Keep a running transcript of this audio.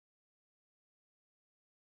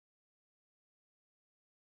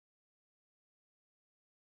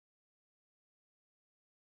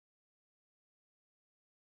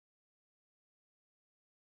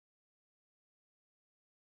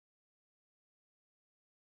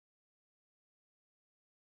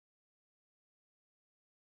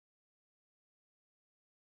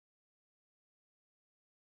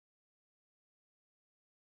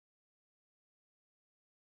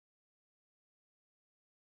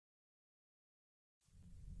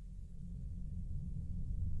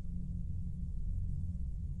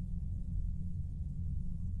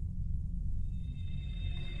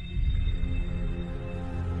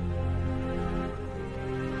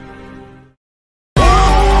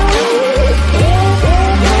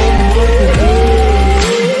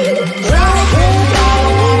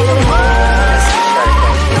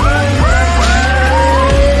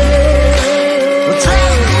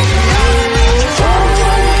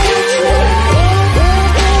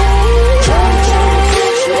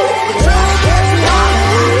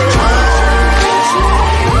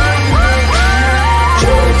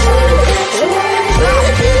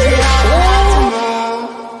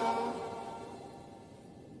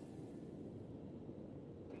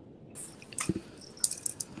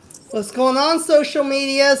What's going on, social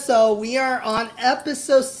media? So, we are on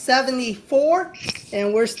episode 74,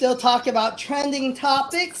 and we're still talking about trending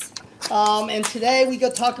topics. And today we go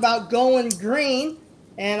talk about going green.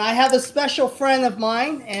 And I have a special friend of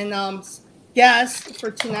mine and guest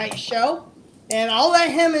for tonight's show. And I'll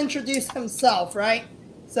let him introduce himself, right?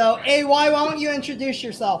 So, AY, why don't you introduce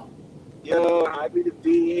yourself? Yo, happy to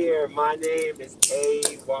be here. My name is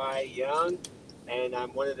A.Y. Young, and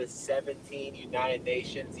I'm one of the 17 United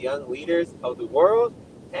Nations Young Leaders of the world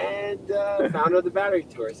and founder of the Battery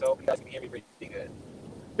Tour. So I hope you guys can hear me pretty good.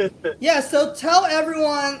 Yeah, so tell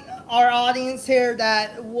everyone, our audience here,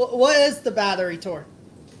 that what is the Battery Tour?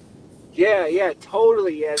 Yeah,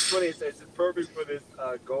 totally. Yeah, it's funny. It's perfect for this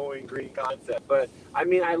going green concept. But I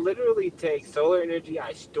mean, I literally take solar energy,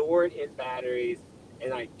 I store it in batteries,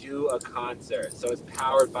 and I do a concert. So it's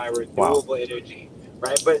powered by Wow. renewable energy,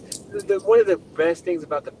 right? But one of the best things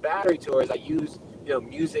about the battery tour is I use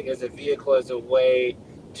music as a vehicle, as a way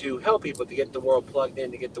to help people to get the world plugged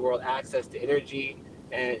in, to get the world access to energy,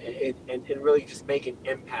 and really just make an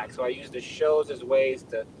impact. So I use the shows as ways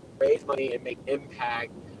to raise money and make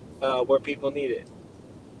impact where people need it.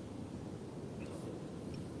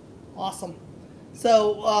 Awesome.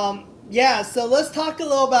 So, yeah, so let's talk a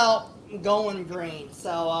little about going green.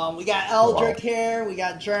 So, we got Wow. Eldrick here, we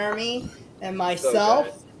got Jeremy, and What's up, myself.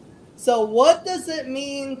 guys? So, what does it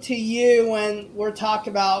mean to you when we're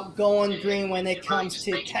talking about going green when it comes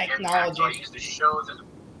to technology?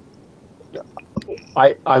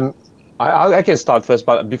 I'm I can start first,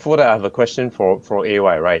 but before that, I have a question for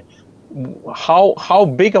AY. Right? How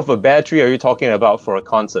big of a battery are you talking about for a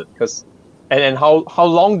concert? Because and how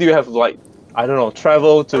long do you have to, like, I don't know,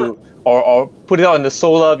 travel to or put it out in the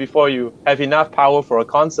solar before you have enough power for a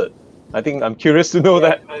concert? I think I'm curious to know Yeah,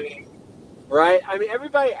 that. I mean, right? I mean,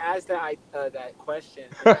 everybody asks that question,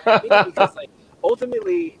 and I think because like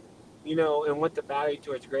ultimately, and what the Battery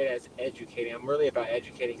Tour is great at is educating. I'm really about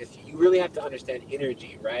educating because you really have to understand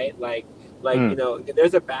energy, right? Like Hmm.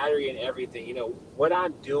 there's a battery in everything. What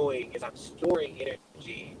I'm doing is I'm storing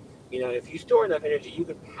energy. If you store enough energy, you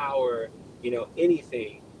can power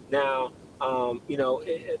anything. Now,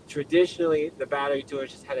 traditionally the Battery Tour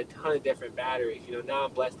just had a ton of different batteries. Now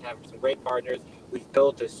I'm blessed to have some great partners. We've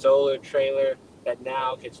built a solar trailer that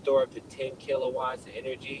now can store up to 10 kilowatts of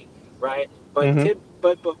energy, right? But Mm-hmm. 10,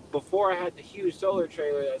 but before I had the huge solar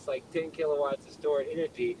trailer that's like 10 kilowatts of stored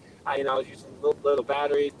energy, I was using little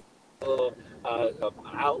batteries, little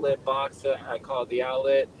outlet box. I call it the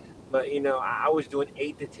outlet. But I was doing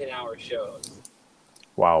 8 to 10 hour shows.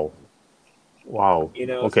 Wow. Wow.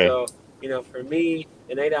 Okay. So for me,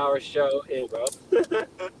 an 8 hour show, bro.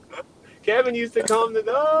 Kevin used to come to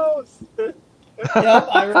those. Yep,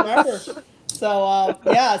 I remember. So,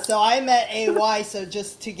 yeah, so I met AY. So,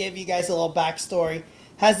 just to give you guys a little backstory,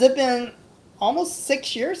 has it been almost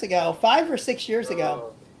 6 years ago, 5 or 6 years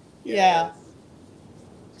ago? Oh, Yeah. yes.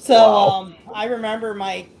 So, Wow. I remember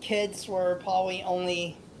my kids were probably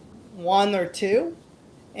only one or two,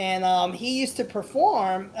 and he used to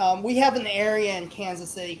perform. We have an area in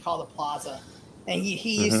Kansas City called the Plaza, and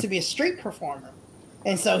he used Mm-hmm. to be a street performer,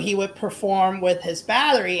 and so he would perform with his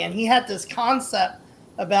battery, and he had this concept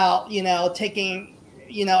about taking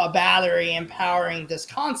a battery and powering this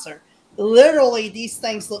concert. Literally, these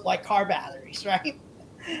things look like car batteries, right?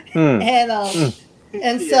 Hmm. and Hmm.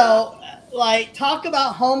 Yeah. so like talk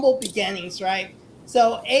about humble beginnings, right?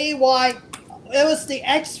 So AY, it was the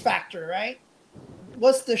X Factor, right?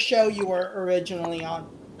 What's the show you were originally on?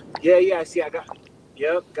 Yeah. See, I got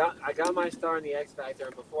my start in the X Factor,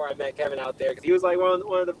 and before I met Kevin out there, because he was like one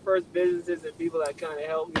of the first businesses and people that kind of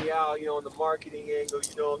helped me out, on the marketing angle.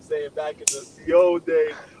 You know what I'm saying? Back in the CO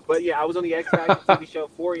days. But yeah, I was on the X Factor TV show,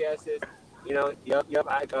 four yeses. Yep.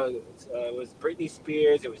 It was Britney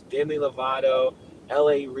Spears, it was Demi Lovato,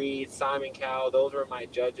 L.A. Reid, Simon Cowell. Those were my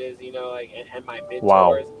judges. Like and my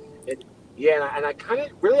Wow. mentors. And yeah, and I kind of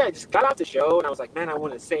really I just got off the show and I was like, man, I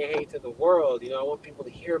want to say hey to the world. I want people to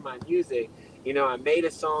hear my music. I made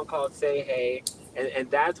a song called "Say Hey," and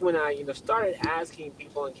that's when I started asking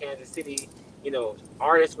people in Kansas City.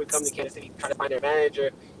 Artists would come to Kansas City, try to find their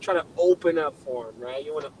manager, try to open up for them, right?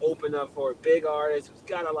 You want to open up for a big artist who's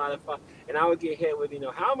got a lot of fun, and I would get hit with,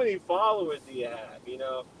 how many followers do you have,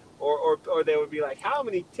 or they would be like, how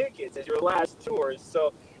many tickets at your last tour?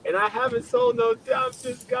 So, and I haven't sold no, I've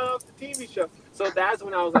just got off the TV show. So that's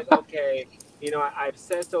when I was like, okay, I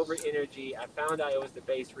obsessed over energy. I found out it was the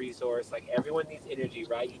base resource. Like everyone needs energy,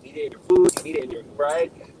 right? You need it in your food, you need it in your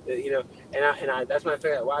right, you know. And I that's when I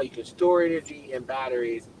figured out, wow, you can store energy in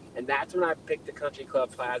batteries. And that's when I picked the Country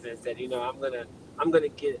Club Plaza and said, I'm gonna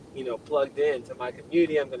get, plugged into my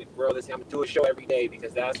community. I'm gonna grow this. I'm gonna do a show every day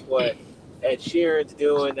because that's what Ed Sheeran's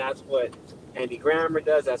doing. That's what Andy Grammer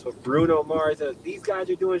does. That's what Bruno Mars does. These guys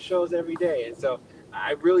are doing shows every day, and so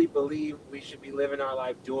I really believe we should be living our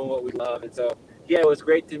life doing what we love. And so, yeah, it was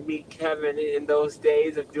great to meet Kevin in those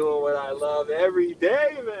days of doing what I love every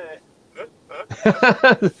day, man.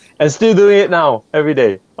 And still doing it now every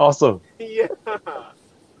day. Awesome. Yeah.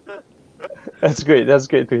 That's great. That's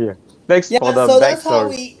great to hear. Thanks for the so that's how backstory.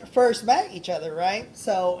 we first met each other, right?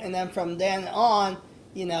 So, and then from then on,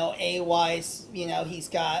 AY's, he's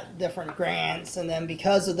got different grants, and then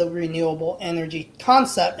because of the renewable energy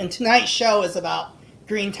concept, and tonight's show is about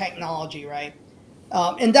green technology, right?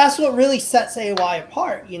 And that's what really sets AY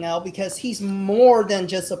apart, because he's more than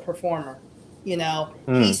just a performer.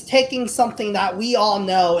 He's taking something that we all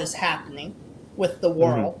know is happening with the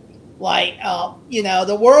world. Like,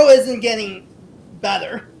 the world isn't getting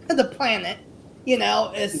better. The planet,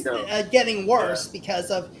 is getting worse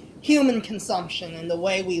because of human consumption and the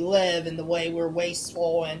way we live and the way we're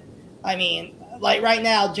wasteful. And I mean, like right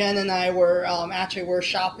now, Jen and I were we're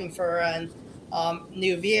shopping for a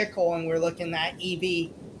new vehicle, and we're looking at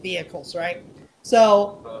EV vehicles, right?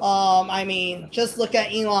 So, I mean, just look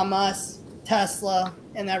at Elon Musk, Tesla,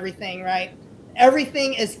 and everything, right?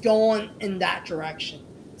 Everything is going in that direction.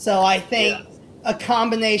 So I think a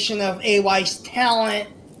combination of AY's talent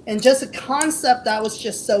and just a concept that was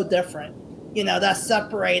just so different, that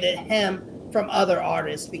separated him from other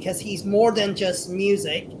artists, because he's more than just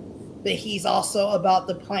music, but he's also about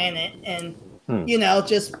the planet and,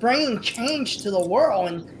 just bringing change to the world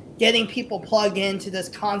and getting people plugged into this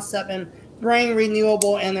concept and bring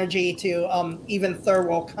renewable energy to even third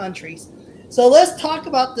world countries. So let's talk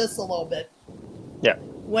about this a little bit. Yeah.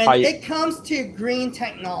 When it comes to green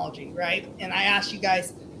technology, right? And I asked you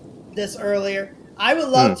guys this earlier. I would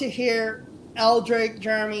love to hear Eldrick,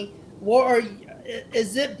 Jeremy.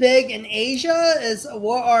 Is it big in Asia?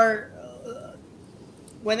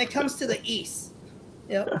 When it comes to the East?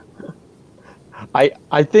 Yep.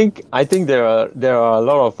 I think there are a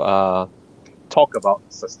lot of talk about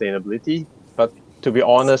sustainability, but to be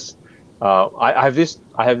honest, I have this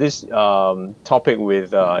topic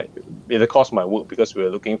with in the course of my work, because we're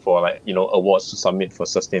looking for awards to submit for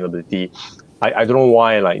sustainability. I don't know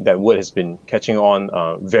why that word has been catching on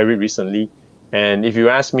very recently. And if you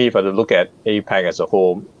ask me if I look at APAC as a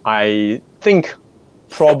whole, I think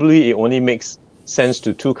probably it only makes sense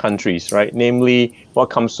to two countries, right? Namely, what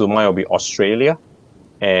comes to mind will be Australia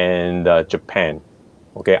and Japan.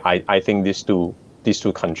 Okay, I think these two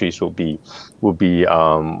countries will be really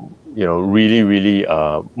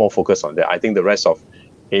more focused on that. I think the rest of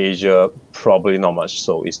Asia, probably not much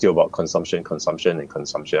so. It's still about consumption. I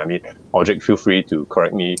mean, Audric, feel free to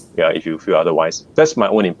correct me if you feel otherwise. That's my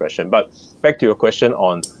own impression. But back to your question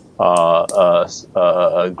on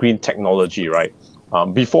green technology, right?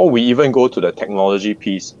 Before we even go to the technology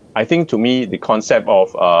piece, I think to me, the concept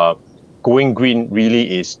of going green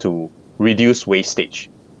really is to reduce wastage.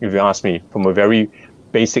 If you ask me, from a very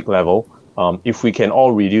basic level, if we can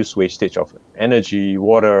all reduce wastage of energy,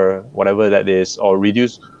 water, whatever that is, or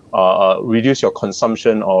reduce your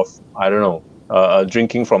consumption of,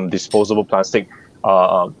 drinking from disposable plastic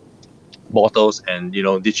bottles and,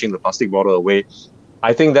 ditching the plastic bottle away,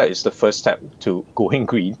 I think that is the first step to going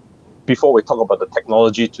green before we talk about the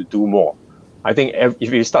technology to do more. I think if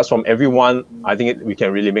it starts from everyone, I think we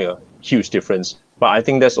can really make a huge difference. But I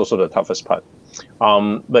think that's also the toughest part.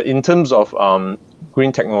 But in terms of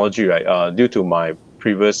green technology, right, due to my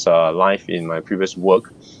previous life in my previous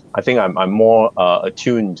work, I think I'm more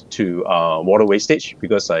attuned to water wastage,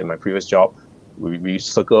 because in my previous job, we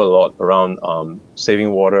circle a lot around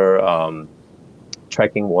saving water,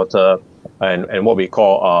 tracking water, and what we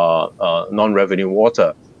call non-revenue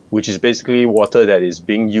water, which is basically water that is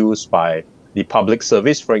being used by the public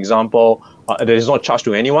service, for example, that is not charged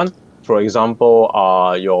to anyone. For example,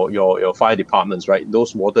 your fire departments, right?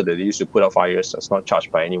 Those water that they used to put out fires is not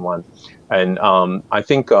charged by anyone. And I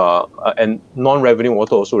think and non-revenue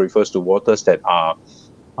water also refers to waters that are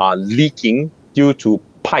leaking due to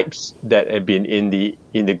pipes that have been in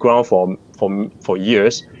the ground for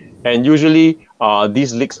years. And usually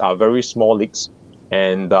these leaks are very small leaks,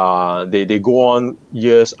 and they go on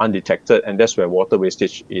years undetected, and that's where water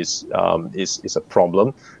wastage is a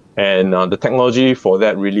problem. And the technology for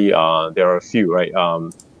that really, there are a few, right?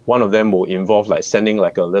 One of them will involve sending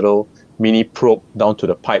a little mini probe down to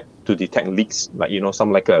the pipe to detect leaks,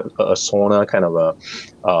 some like a sonar kind of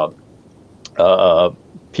a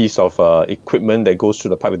piece of equipment that goes through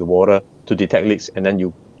the pipe with the water to detect leaks, and then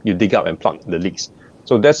you dig up and plug the leaks.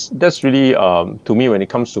 So that's really to me when it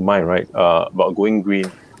comes to mine, right? About going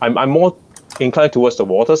green, I'm more inclined towards the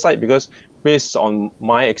water side because based on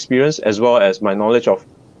my experience as well as my knowledge of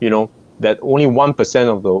that only 1%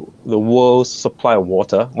 of the world's supply of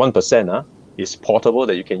water, 1%, is portable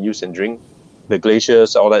that you can use and drink. The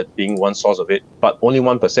glaciers, all that being one source of it, but only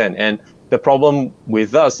 1%. And the problem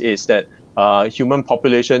with us is that human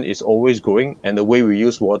population is always growing, and the way we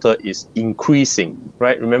use water is increasing.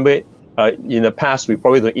 Right? Remember, in the past we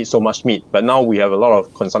probably don't eat so much meat, but now we have a lot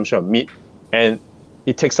of consumption of meat, and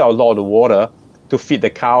it takes out a lot of the water to feed the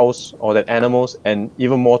cows or the animals, and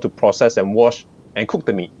even more to process and wash and cook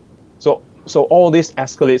the meat. So all this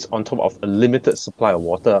escalates on top of a limited supply of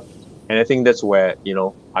water, and I think that's where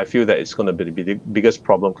I feel that it's going to be the biggest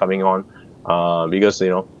problem coming on, because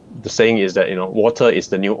the saying is that water is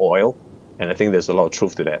the new oil, and I think there's a lot of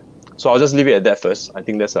truth to that. So I'll just leave it at that first. I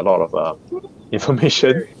think there's a lot of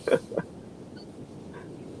information.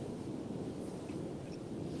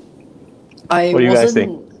 What do you guys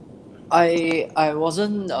think? I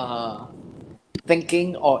wasn't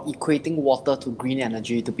thinking or equating water to green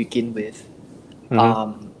energy to begin with.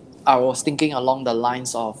 Mm-hmm. I was thinking along the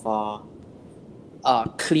lines of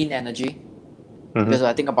clean energy, because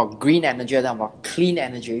I think about green energy and about clean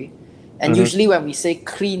energy. And usually when we say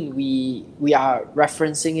clean, we are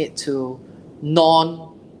referencing it to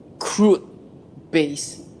non-crude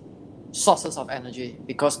based sources of energy,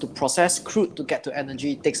 because to process crude to get to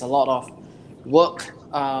energy takes a lot of work,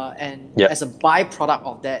 and as a byproduct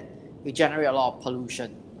of that, we generate a lot of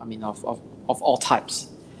pollution. I mean, of all types.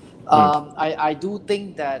 I do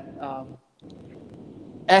think that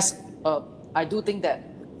I do think that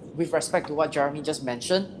with respect to what Jeremy just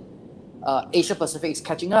mentioned, Asia Pacific is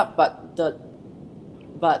catching up, but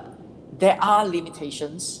there are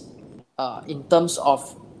limitations in terms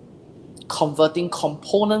of converting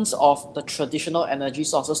components of the traditional energy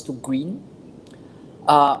sources to green,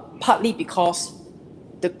 partly because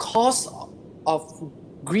the cost of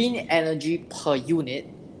green energy per unit,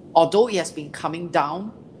 although it has been coming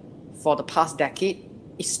down for the past decade,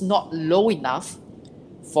 is not low enough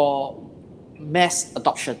for mass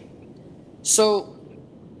adoption. So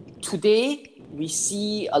today we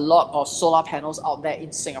see a lot of solar panels out there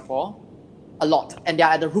in Singapore, a lot, and they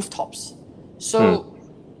are at the rooftops. So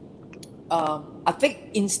I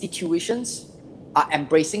think institutions are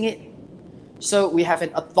embracing it. So we have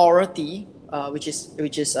an authority, which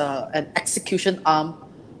is an execution arm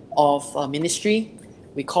of a ministry.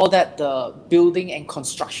 We call that the Building and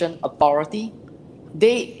Construction Authority.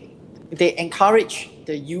 They encourage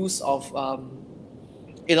the use of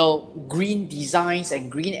green designs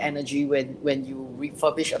and green energy when you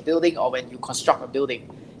refurbish a building or when you construct a building,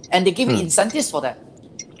 and they give you incentives for that.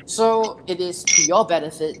 So it is to your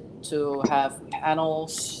benefit to have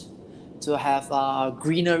panels, to have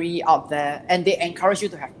greenery out there, and they encourage you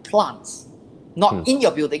to have plants, not in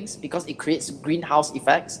your buildings because it creates greenhouse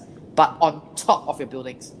effects, but on top of your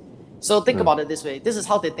buildings. So think about it this way. This is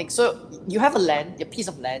how they think. So you have a piece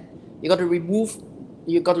of land. You got to remove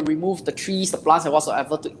the trees, the plants, and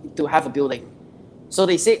whatsoever to have a building. So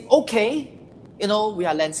they say, okay, we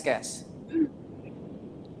are land scarce,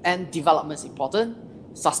 and development is important.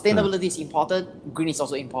 Sustainability is important. Green is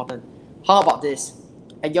also important. How about this?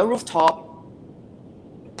 At your rooftop,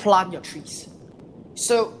 plant your trees.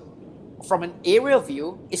 So from an aerial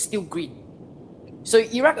view, it's still green. So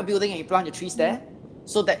you erect a building and you plant your trees there.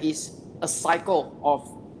 So that is a cycle of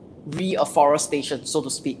reforestation, so to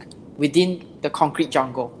speak, within the concrete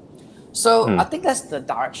jungle. So I think that's the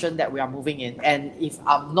direction that we are moving in. And if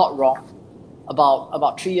I'm not wrong,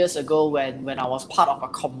 about 3 years ago when I was part of a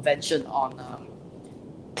convention on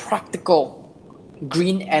practical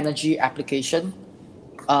green energy application,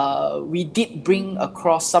 we did bring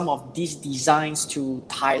across some of these designs to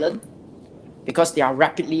Thailand because they are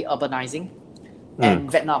rapidly urbanizing,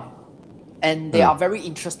 and Vietnam, and they are very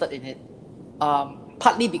interested in it,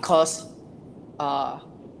 partly because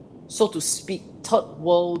so to speak, third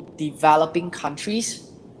world developing countries,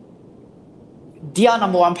 their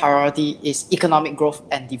number one priority is economic growth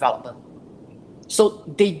and development. So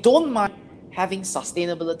they don't mind having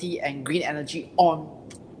sustainability and green energy on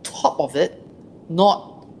top of it,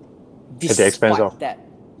 not despite at the expense of that.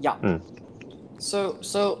 Yeah.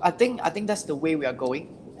 So I think that's the way we are going,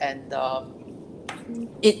 and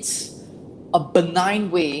it's a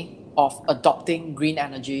benign way of adopting green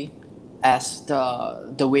energy as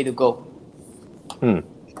the way to go. I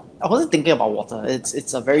wasn't thinking about water.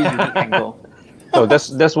 It's a very unique angle. So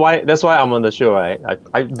that's why I'm on the show, right?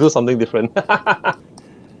 I do something different. Do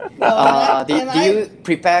you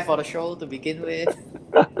prepare for the show to begin with?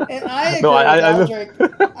 And I agree No, with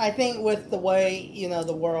Aldrich. I think with the way,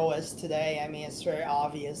 the world is today, I mean, it's very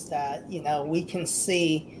obvious that, we can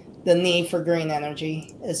see the need for green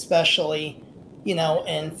energy, especially,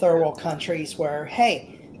 in third world countries where,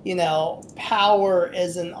 hey, power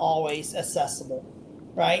isn't always accessible,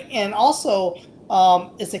 right? And also,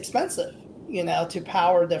 it's expensive, to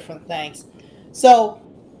power different things. So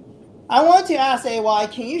I wanted to ask AY,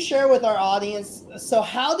 can you share with our audience, so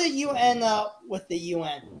how did you end up with the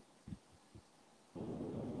UN?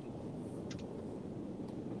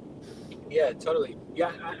 Yeah, totally.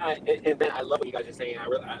 Yeah, and man, I love what you guys are saying. I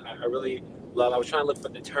really love. I was trying to look for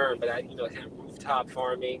the term, but kind of rooftop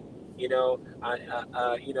farming. It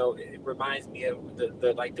reminds me of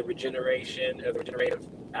the regeneration of the regenerative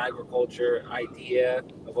agriculture idea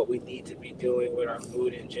of what we need to be doing with our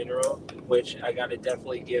food in general. Which I got to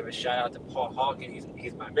definitely give a shout out to Paul Hawken.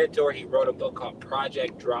 He's my mentor. He wrote a book called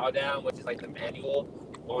Project Drawdown, which is like the manual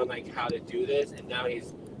on like how to do this, and now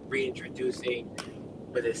he's reintroducing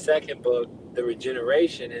with his second book, The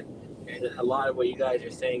Regeneration, and a lot of what you guys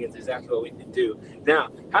are saying is exactly what we need to do. Now,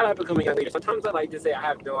 how did I become a young leader? Sometimes I like to say I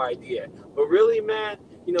have no idea, but really, man,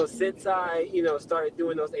 since I, started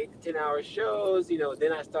doing those 8 to 10 hour shows,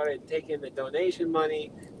 then I started taking the donation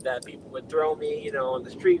money that people would throw me, on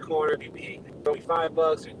the street corner. People would throw me $5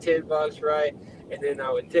 or $10, right? And then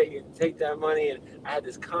I would take that money, and I had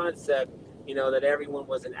this concept, that everyone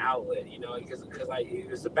was an outlet, because it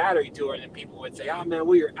was a battery tour, and then people would say, oh man,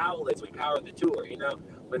 we're your outlets, we power the tour,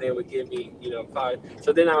 when they would give me, $5.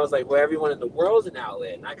 So then I was like, well, everyone in the world's an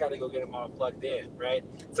outlet, and I got to go get them all plugged in, right?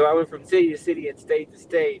 So I went from city to city and state to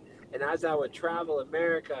state, and as I would travel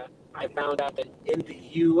America, I found out that in the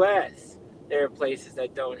U.S., there are places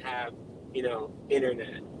that don't have,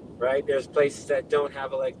 internet, right? There's places that don't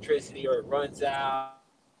have electricity, or it runs out,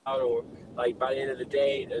 or like by the end of the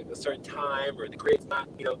day, a certain time, or the grid's not,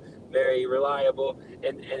 very reliable.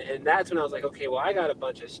 And that's when I was like, okay, well, I got a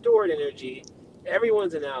bunch of stored energy.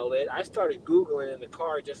 Everyone's an outlet. I started Googling in the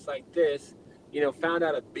car just like this, found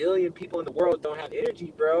out 1 billion people in the world don't have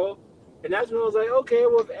energy, bro. And that's when I was like, okay,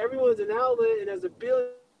 well, if everyone's an outlet and there's 1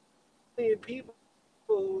 billion people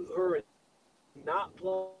who are not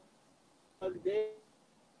plugged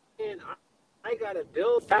in, I got to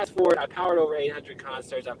build. Fast forward, I powered over 800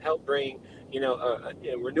 concerts. I've helped bring,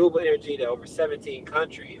 renewable energy to over 17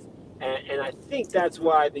 countries. And I think that's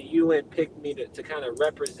why the UN picked me to kind of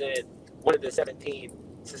represent one of the 17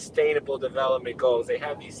 sustainable development goals. They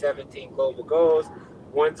have these 17 global goals.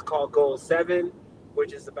 One's called Goal 7,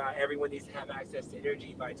 which is about everyone needs to have access to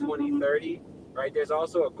energy by 2030, right? There's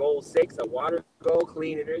also a Goal 6, a water goal,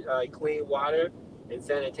 clean water and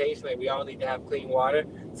sanitation. Like, we all need to have clean water.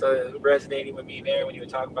 So resonating with me there when you were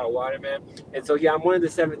talking about water, man. And so, yeah, I'm one of the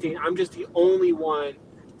 17. I'm just the only one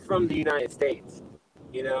from the United States,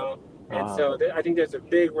 And so I think there's a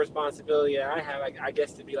big responsibility that I have, I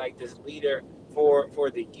guess, to be like this leader for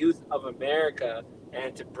the youth of America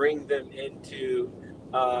and to bring them into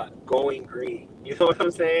going green. You know what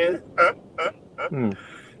I'm saying?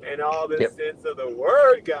 In all the sense of the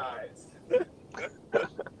word, guys.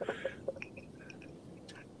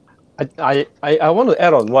 I want to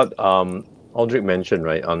add on what Aldrich mentioned,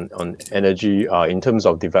 right, on energy in terms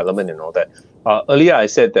of development and all that. Earlier, I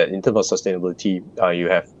said that in terms of sustainability, you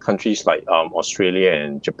have countries like Australia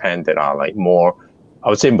and Japan that are like more, I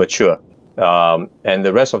would say, mature. And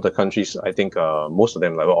the rest of the countries, I think most of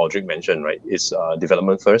them, like what Aldrich mentioned, right, is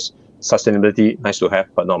development first. Sustainability, nice to have,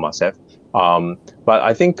 but not must have. But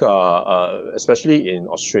I think, especially in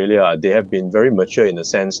Australia, they have been very mature in the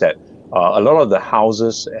sense that a lot of the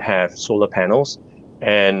houses have solar panels.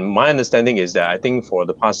 And my understanding is that I think for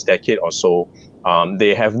the past decade or so,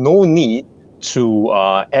 they have no need to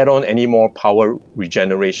add on any more power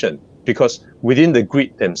regeneration, because within the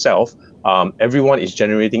grid themselves, everyone is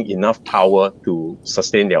generating enough power to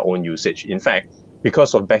sustain their own usage. In fact,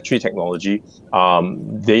 because of battery technology,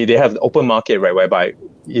 they have the open market, right, whereby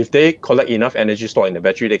if they collect enough energy stored in the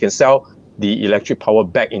battery, they can sell the electric power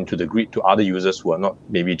back into the grid to other users who are not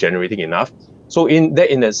maybe generating enough. So in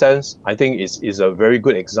that sense, I think is a very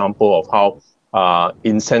good example of how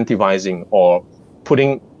incentivizing or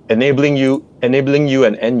enabling you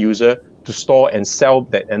an end user to store and sell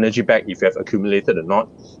that energy back, if you have accumulated or not,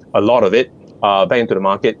 a lot of it back into the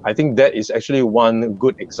market. I think that is actually one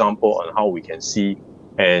good example on how we can see,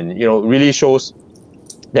 and really shows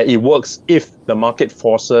that it works if the market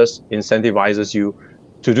forces, incentivizes you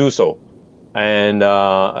to do so. And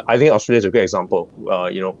I think Australia is a great example,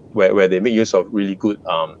 where they make use of really good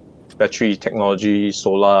battery technology,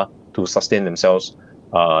 solar, to sustain themselves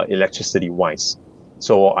electricity-wise.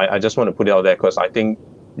 So I just want to put it out there, because I think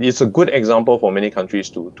it's a good example for many countries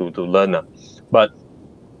to learn. But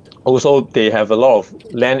also, they have a lot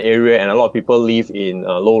of land area and a lot of people live in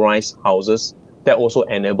low-rise houses. That also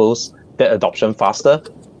enables that adoption faster.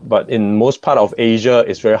 But in most part of Asia,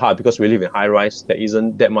 it's very hard because we live in high-rise. There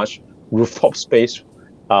isn't that much rooftop space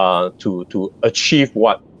to achieve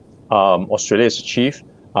what Australia has achieved.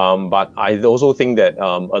 But I also think that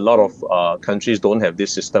a lot of countries don't have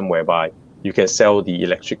this system whereby you can sell the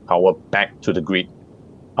electric power back to the grid.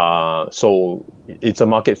 So it's a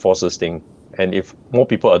market forces thing. And if more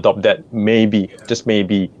people adopt that, maybe, just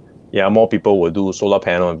maybe, more people will do solar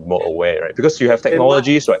panel and be more aware, right? Because you have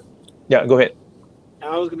technologies, right? Yeah, go ahead.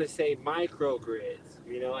 I was going to say microgrids.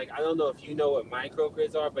 Like, I don't know if you know what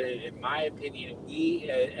microgrids are, but in my opinion, we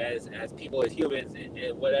as people, as humans, in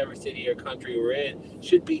whatever city or country we're in,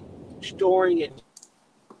 should be storing and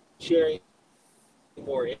sharing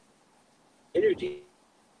more energy.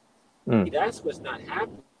 That's what's not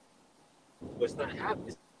happening.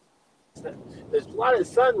 There's a lot of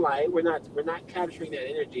sunlight. We're not capturing that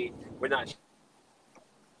energy. We're not.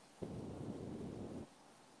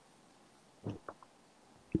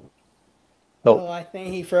 Oh, I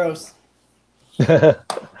think he froze. I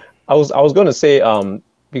was going to say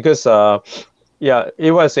because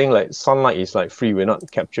AY was saying like sunlight is like free. We're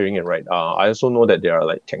not capturing it, right? I also know that there are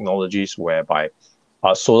like technologies whereby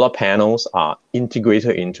solar panels are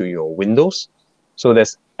integrated into your windows, so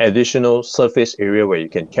there's additional surface area where you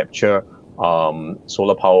can capture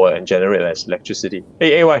solar power and generate as electricity.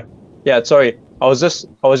 Hey, AY, yeah, sorry, I was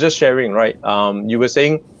just sharing, right? You were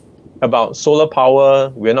saying about solar power,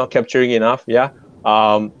 we're not capturing enough, yeah.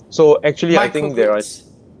 So actually, I think there are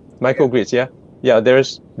microgrids, yeah.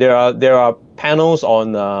 There are panels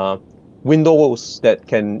on windows that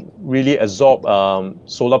can really absorb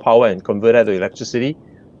solar power and convert that to electricity.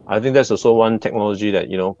 I think that's also one technology that,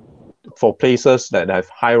 for places that have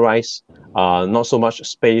high rise, not so much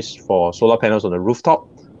space for solar panels on the rooftop,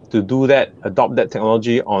 to do that, adopt that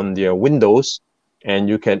technology on their windows, and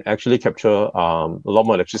you can actually capture a lot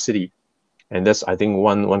more electricity. And that's, I think,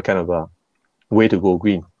 one kind of a way to go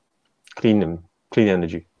green, clean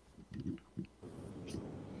energy.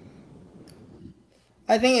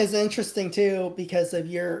 I think it's interesting too because of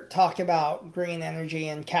your talk about green energy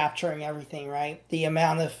and capturing everything, right? The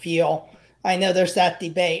amount of fuel. I know there's that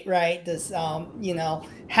debate, right? This,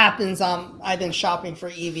 happens. I've been shopping for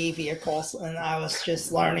EV vehicles, and I was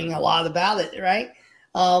just learning a lot about it, right?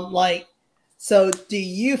 So do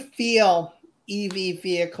you feel EV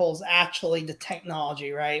vehicles actually the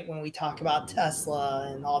technology, right? When we talk about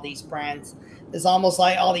Tesla and all these brands, it's almost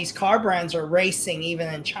like all these car brands are racing,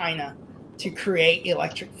 even in China, to create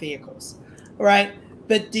electric vehicles, right?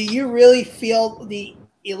 But do you really feel the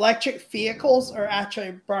electric vehicles are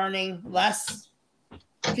actually burning less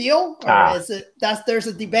fuel, or is it there's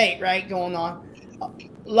a debate, right, going on?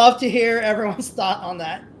 Love to hear everyone's thought on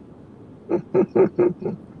that.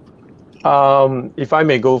 If I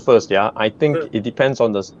may go first, I think it depends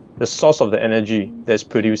on the source of the energy that's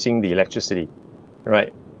producing the electricity,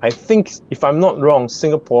 right? I think, if I'm not wrong,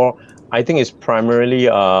 Singapore, I think it's primarily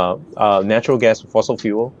natural gas, fossil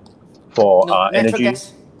fuel for energy.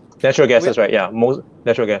 Gas. Natural gas, that's right. Yeah, most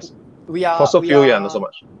natural gas. Fossil fuel, not so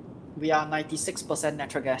much. We are 96%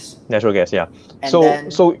 natural gas. Natural gas, yeah. And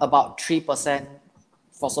then about 3%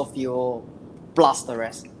 fossil fuel plus the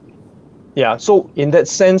rest. Yeah. So in that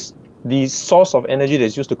sense, the source of energy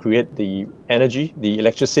that's used to create the energy, the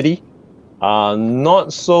electricity,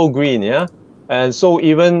 not so green, yeah. And so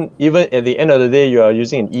even at the end of the day, you are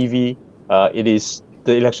using an EV.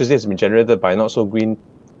 The electricity has been generated by not so green.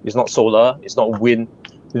 It's not solar. It's not wind.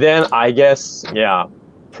 Then I guess,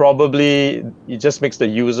 probably it just makes the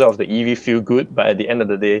user of the EV feel good. But at the end of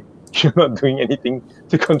the day, you're not doing anything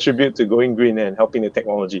to contribute to going green and helping the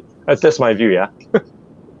technology. That's my view, yeah.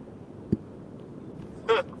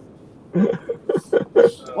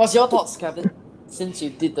 What's your thoughts, Kevin? Since you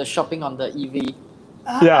did the shopping on the EV.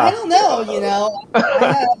 I don't know.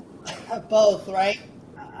 I have both, right?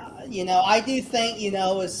 I do think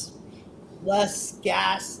it's less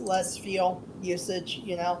gas, less fuel usage.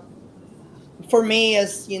 For me,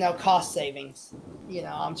 is cost savings.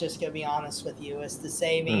 I'm just gonna be honest with you. It's the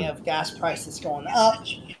saving of gas prices going up.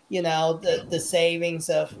 The savings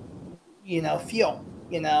of fuel.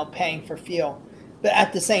 Paying for fuel. But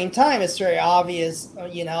at the same time, it's very obvious,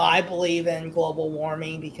 I believe in global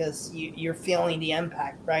warming because you're feeling the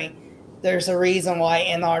impact, right? There's a reason why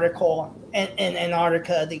in Antarctica,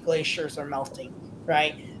 the glaciers are melting,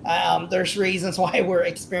 right? There's reasons why we're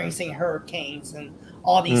experiencing hurricanes and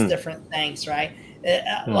all these different things, right?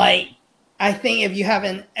 Like, I think if you have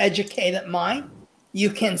an educated mind,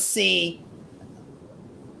 you can see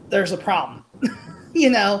there's a problem,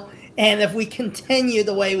 you know. And if we continue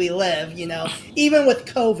the way we live, you know, even with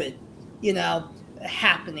COVID, you know,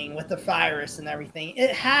 happening with the virus and everything,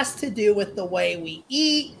 it has to do with the way we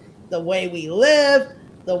eat, the way we live,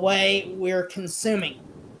 the way we're consuming.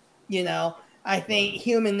 You know, I think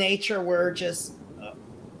human nature,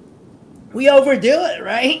 we overdo it,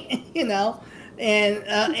 right? You know,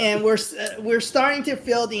 and we're starting to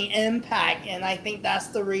feel the impact, and I think that's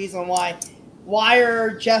the reason why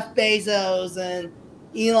are Jeff Bezos and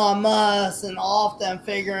Elon Musk and all of them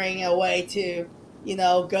figuring a way to, you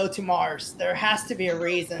know, go to Mars. There has to be a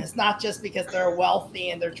reason. It's not just because they're wealthy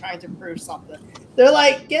and they're trying to prove something. They're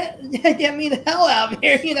like, get me the hell out of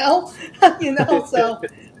here, you know, you know. So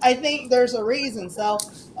I think there's a reason. So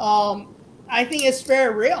I think it's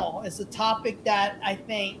very real. It's a topic that I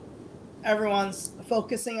think everyone's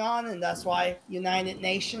focusing on, and that's why United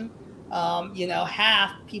Nations, you know,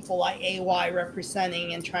 have people like AY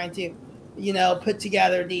representing and trying to, you know, put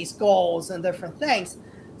together these goals and different things.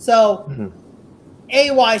 So,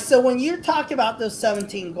 AY, so when you talk about those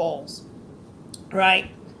 17 goals, right?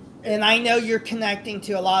 And I know you're connecting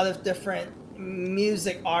to a lot of different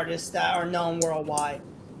music artists that are known worldwide.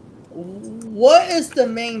 What is the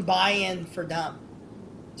main buy-in for them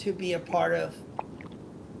to be a part of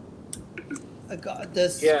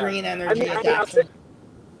this green energy adaptation?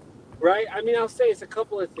 Right. I mean, I'll say it's a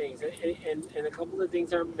couple of things, and a couple of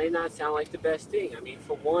things may not sound like the best thing. I mean,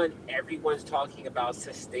 for one, everyone's talking about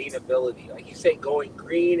sustainability. Like you say, going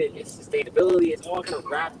green and sustainability, it's all kind of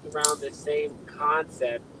wrapped around the same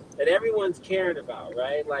concept that everyone's caring about,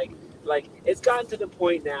 right? Like it's gotten to the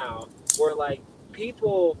point now where like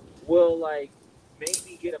people will like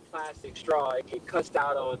maybe get a plastic straw and get cussed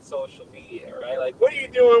out on social media, right? Like, what are you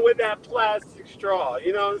doing with that plastic straw?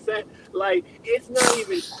 You know what I'm saying? Like, it's not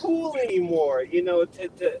even cool anymore, you know,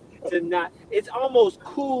 to not, it's almost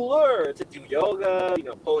cooler to do yoga, you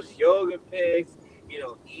know, post yoga pics, you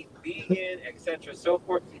know, eat vegan, etc. so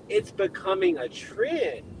forth. It's becoming a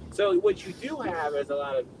trend. So what you do have is a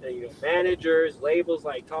lot of managers, labels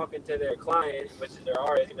like talking to their clients, which is their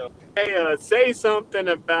artists, you know, hey, say something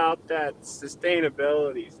about that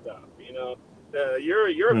sustainability stuff, you know.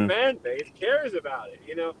 Your fan base cares about it,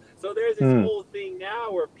 you know. So there's this whole thing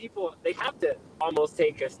now where people, they have to almost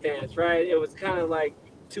take a stance, right? It was kind of like,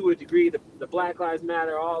 to a degree, the Black Lives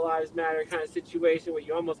Matter, All Lives Matter kind of situation where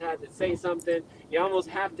you almost had to say something. You almost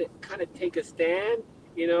have to kind of take a stand,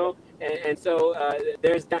 you know. And so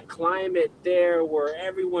there's that climate there where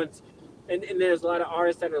everyone's, and there's a lot of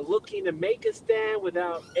artists that are looking to make a stand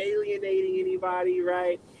without alienating anybody,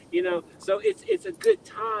 right? You know, so it's a good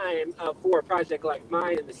time for a project like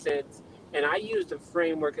mine in the sense, and I use the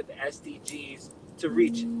framework of the SDGs to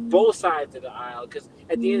reach both sides of the aisle, because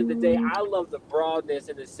at the end of the day, I love the broadness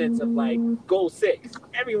in the sense of like goal 6,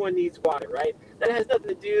 everyone needs water, right? That has nothing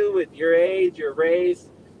to do with your age, your race,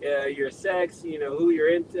 your sex, you know, who you're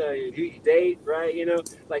into, who you date, right? You know,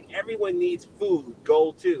 like everyone needs food,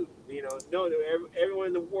 goal 2, you know, everyone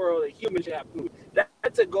in the world, a human should have food.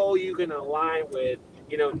 That's a goal you can align with,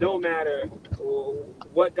 you know, no matter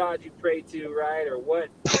what God you pray to, right? Or where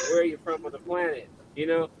you're from on the planet, you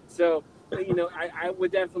know? So, you know, I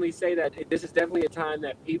would definitely say that this is definitely a time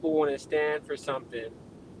that people want to stand for something,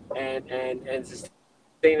 and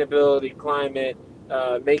sustainability, climate,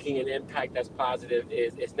 making an impact that's positive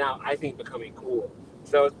is now, I think, becoming cool.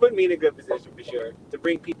 So it's putting me in a good position for sure to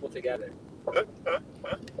bring people together.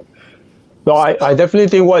 No, I definitely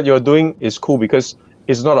think what you're doing is cool, because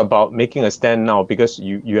it's not about making a stand now, because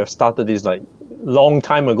you have started this like long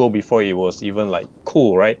time ago before it was even like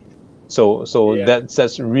cool, right? So yeah.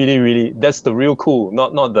 That's really that's the real cool,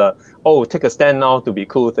 not the take a stand now to be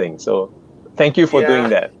cool thing. So thank you for doing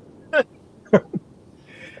that.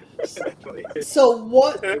 So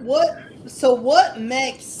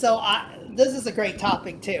this is a great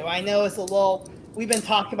topic too. I know it's a little, we've been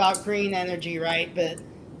talking about green energy, right? But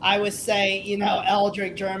I would say, you know,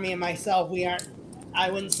 Eldrick, Jeremy, and myself,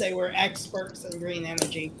 I wouldn't say we're experts in green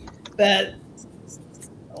energy, but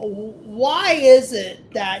why is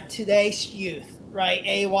it that today's youth, right?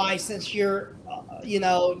 AY, since you're, you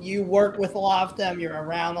know, you work with a lot of them, you're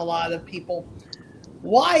around a lot of people.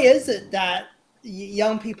 Why is it that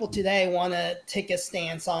young people today want to take a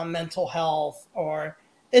stance on mental health? Or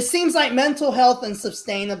it seems like mental health and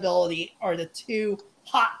sustainability are the two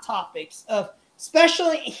hot topics of,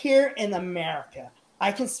 especially here in America.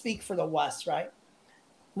 I can speak for the West, right?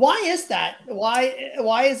 Why is that?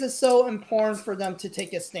 Why is it so important for them to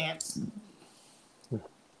take a stance?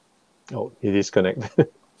 Oh, he disconnected.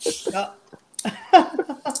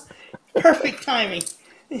 Perfect timing.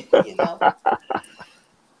 You know.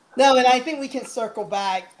 No, and I think we can circle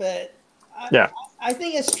back, but Yeah. I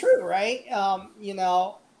think it's true, right? You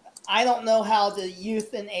know, I don't know how the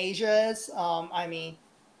youth in Asia is. I mean,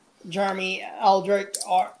 Jeremy Eldrick,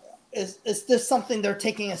 is this something they're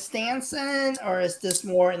taking a stance in, or is this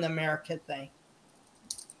more an American thing?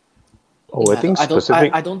 Oh, I think I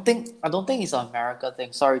specific. don't think it's an America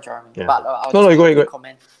thing. Sorry, Jeremy, Yeah. but I'll No, just no, make go a ahead, quick go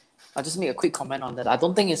comment. I'll just make a quick comment on that. I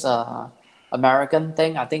don't think it's a American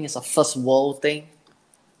thing. I think it's a first world thing.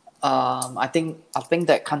 I think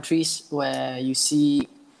that countries where you see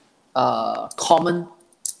common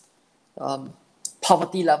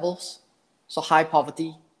poverty levels, so high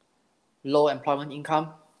poverty, low employment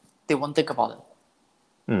income, they won't think about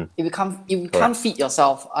it. If you can't feed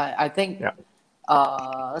yourself, I think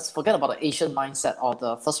let's forget about the Asian mindset or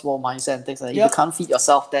the first world mindset and things like that. If you can't feed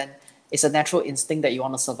yourself, then it's a natural instinct that you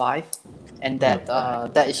want to survive, and that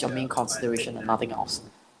that is your main consideration and nothing else.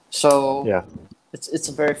 So it's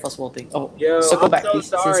a very first world thing. Oh, circle back, please,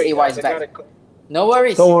 since AY is back. No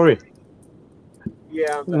worries. Don't worry.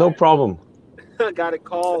 Yeah, no problem. I got a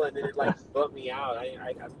call and then it like bumped me out.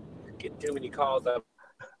 I get too many calls. I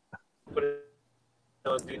put it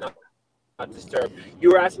on do not disturb. You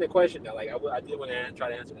were asking a question though. Like I did want to try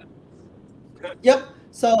to answer that. Yep.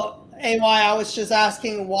 So AY, I was just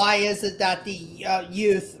asking, why is it that the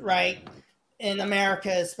youth, right, in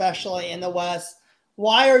America, especially in the West,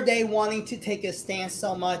 why are they wanting to take a stance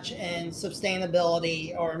so much in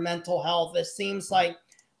sustainability or mental health? It seems like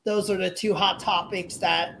those are the two hot topics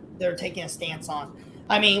that they're taking a stance on.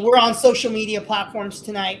 I mean, we're on social media platforms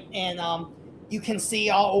tonight, and you can see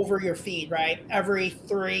all over your feed, right? Every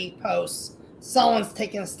 3 posts, someone's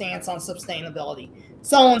taking a stance on sustainability.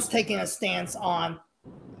 Someone's taking a stance on,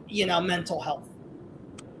 you know, mental health.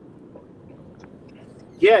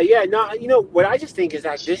 Yeah. No, you know what I just think is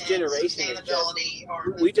that this generation is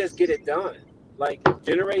we just get it done. Like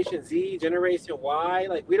Generation Z, Generation Y,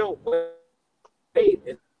 like we don't wait.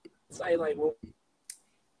 It's like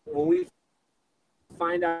when we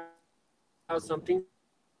find out something,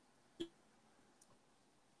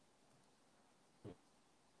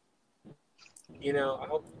 you know, I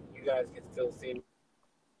hope you guys can still see me.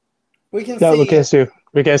 We can Yeah, see we can see you.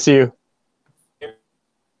 We can see you.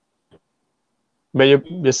 But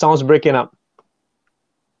your sound's breaking up.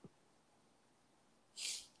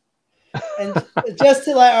 And just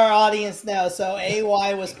to let our audience know, so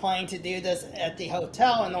AY was planning to do this at the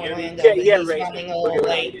hotel in Orlando, but he's running a little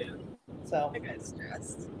late. So I got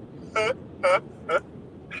stressed.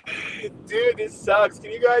 Dude, this sucks.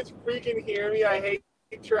 Can you guys freaking hear me? I hate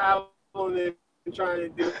traveling and trying to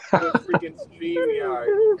do a freaking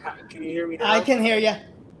StreamYard. Can you hear me now? I can hear you.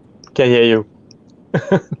 Can hear you.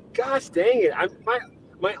 Gosh dang it.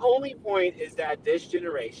 My only point is that this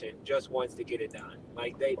generation just wants to get it done.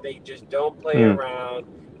 Like they just don't play around.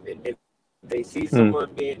 If they see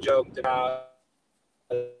someone being joked about,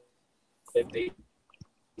 if they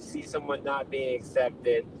see someone not being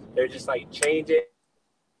accepted, they're just like, change it.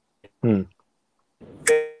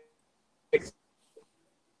 Fix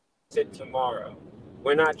it tomorrow.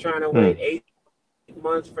 We're not trying to wait 8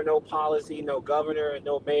 months for no policy, no governor, and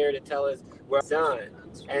no mayor to tell us we're done.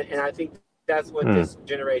 And I think that's what this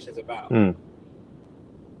generation is about.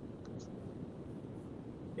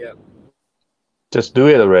 Yeah. Just do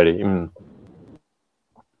it already.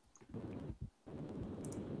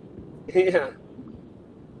 Yeah.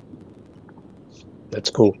 That's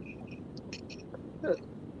cool.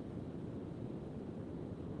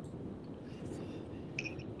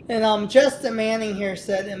 And Justin Manning here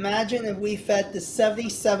said, imagine if we fed the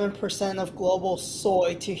 77% of global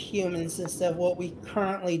soy to humans instead of what we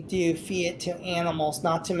currently do, feed it to animals,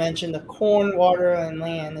 not to mention the corn, water, and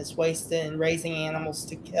land is wasted in raising animals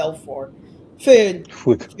to kill for. Food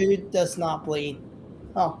does not bleed.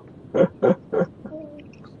 Oh.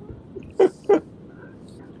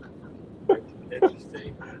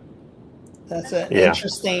 Interesting. That's an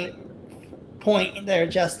interesting point there,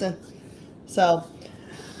 Justin. So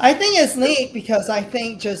I think it's neat because I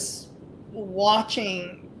think just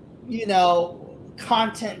watching, you know,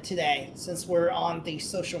 content today, since we're on the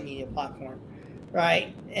social media platform,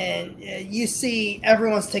 right? And you see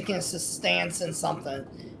everyone's taking a stance in something.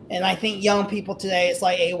 And I think young people today, it's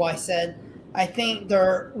like AY said, I think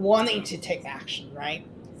they're wanting to take action, right?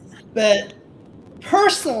 But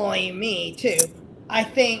personally, me too, I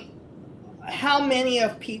think how many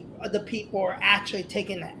of the people are actually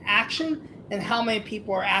taking the action and how many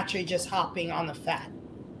people are actually just hopping on the fad,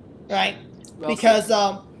 right? Because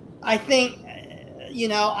I think, you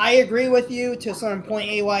know, I agree with you to a certain point,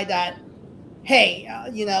 AY, that, hey,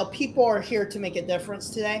 you know, people are here to make a difference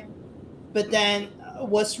today. But then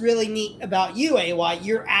what's really neat about you, AY,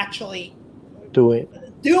 you're actually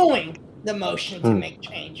doing the motion to make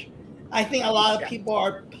change. I think a lot of people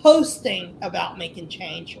are posting about making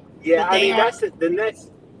change. Yeah, I mean, that's the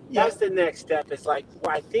next. That's the next step. It's like,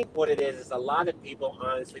 well, I think what it is a lot of people,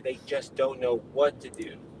 honestly, they just don't know what to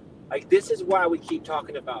do. Like, this is why we keep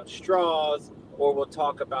talking about straws, or we'll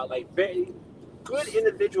talk about like very good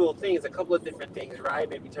individual things, a couple of different things, right?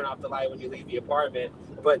 Maybe turn off the light when you leave the apartment.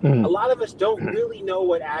 But a lot of us don't really know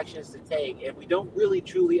what actions to take, and we don't really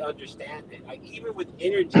truly understand it. Like, even with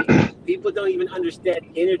energy, people don't even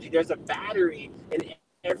understand energy. There's a battery in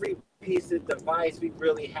every piece of device we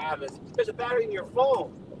really have. There's a battery in your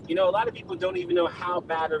phone. You know, a lot of people don't even know how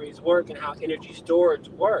batteries work and how energy storage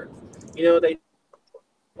works. You know, they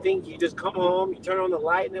think you just come home, you turn on the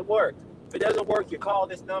light, and it works. If it doesn't work, you call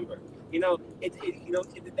this number. You know,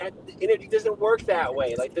 that energy doesn't work that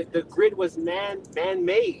way. Like, the grid was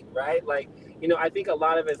man-made, right? Like, you know, I think a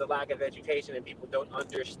lot of it is a lack of education, and people don't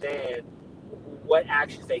understand what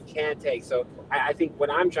actions they can take. So I think what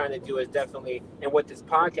I'm trying to do is definitely, and what this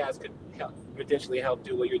podcast could potentially help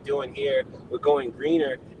do, what you're doing here with Going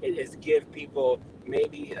Greener, is give people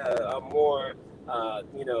maybe a more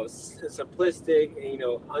simplistic,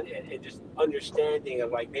 and just understanding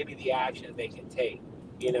of like maybe the actions they can take,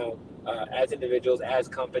 as individuals, as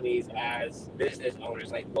companies, as business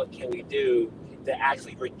owners. Like, what can we do to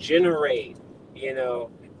actually regenerate, the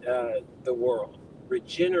world,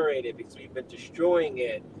 regenerate it, because we've been destroying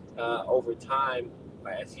it over time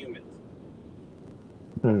as humans.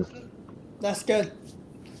 That's good.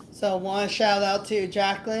 So, want to shout out to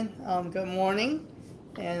Jacqueline. Good morning,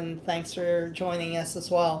 and thanks for joining us as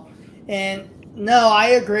well. And no, I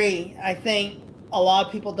agree. I think a lot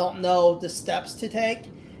of people don't know the steps to take,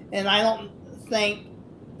 and I don't think,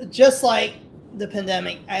 just like the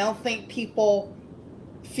pandemic, I don't think people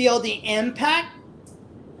feel the impact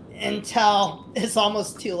until it's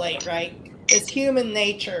almost too late, right? It's human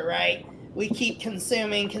nature, right? We keep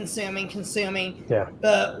consuming. Yeah.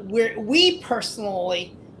 But we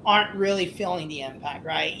personally aren't really feeling the impact,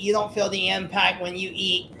 right? You don't feel the impact when you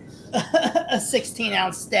eat a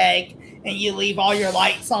 16-ounce steak and you leave all your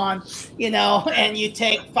lights on, and you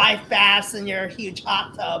take 5 baths in your huge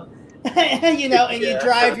hot tub, and you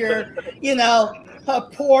drive your, a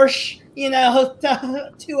Porsche,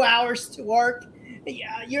 2 hours to work.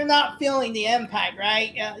 Yeah, you're not feeling the impact,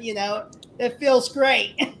 right? It feels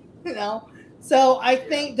great, So I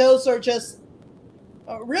think those are just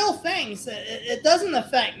real things. It doesn't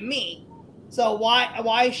affect me, so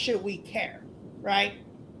why should we care, right?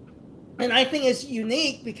 And I think it's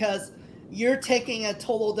unique because you're taking a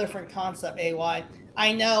total different concept, AY.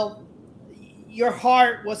 I know your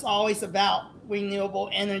heart was always about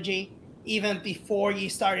renewable energy, even before you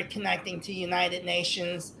started connecting to United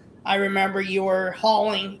Nations. I remember you were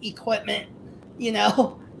hauling equipment,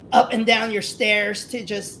 up and down your stairs to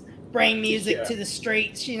just bring music to the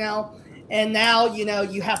streets, and now,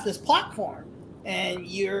 you have this platform and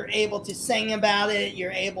you're able to sing about it.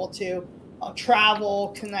 You're able to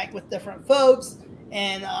travel, connect with different folks,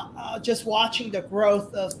 and just watching the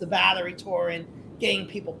growth of the battery tour and getting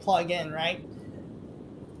people plug in, right?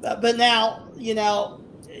 But now, you're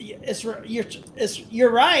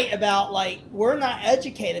right about, like, we're not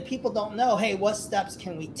educated. People don't know, hey, what steps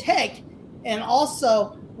can we take? And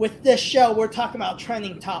also with this show, we're talking about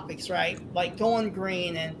trending topics, right? Like going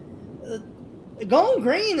green, and going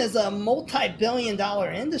green is a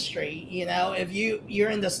multi-billion-dollar industry. If you're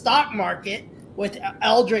in the stock market, which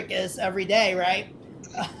Eldrick is every day, right?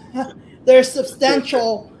 There's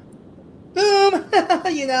substantial boom,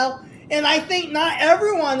 and I think not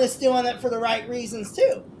everyone is doing it for the right reasons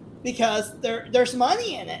too, because there's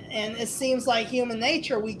money in it, and it seems like human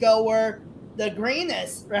nature, we go where the green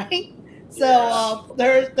is, right? So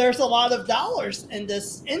there's a lot of dollars in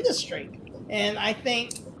this industry, and I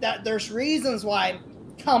think that there's reasons why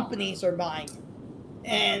companies are buying it,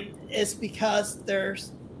 and it's because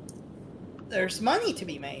there's money to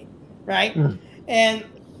be made, right? And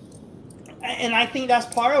I think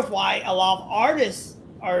that's part of why a lot of artists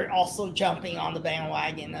are also jumping on the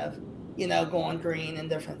bandwagon of, going green and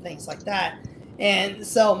different things like that. And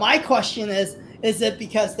so my question is it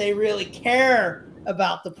because they really care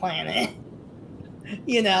about the planet,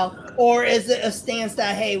 or is it a stance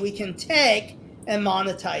that, hey, we can take and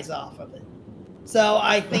monetize off of it? So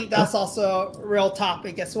I think that's also a real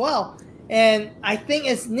topic as well. And I think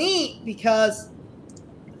it's neat because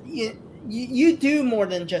you do more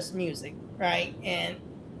than just music, right? And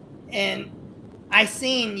I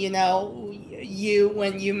seen, you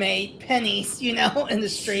when you made pennies, in the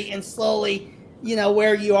street, and slowly,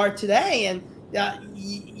 where you are today. And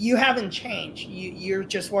you haven't changed. You're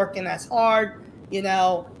just working as hard,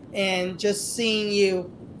 and just seeing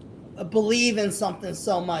you believe in something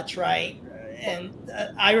so much, right? And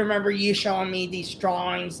I remember you showing me these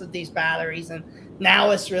drawings of these batteries, and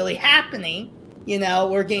now it's really happening.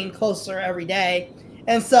 We're getting closer every day.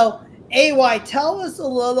 And so, AY, tell us a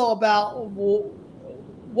little about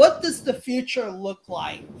what does the future look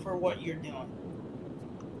like for what you're doing?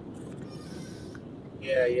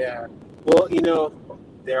 Yeah. Well,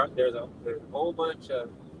 there's a whole bunch of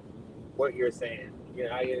what you're saying. You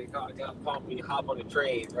hop on the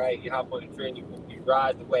train, right? You hop on the train, you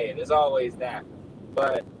ride the wave. There's always that.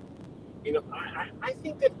 But, I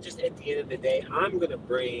think that just at the end of the day, I'm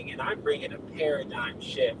bringing a paradigm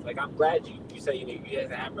shift. Like, I'm glad you said, you guys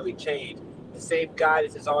haven't really changed. The same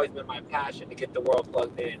guidance has always been my passion to get the world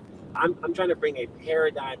plugged in. I'm trying to bring a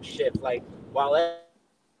paradigm shift. Like, while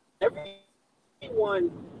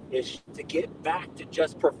everyone is to get back to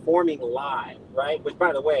just performing live, right? Which,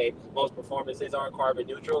 by the way, most performances are carbon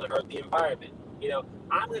neutral and hurt the environment.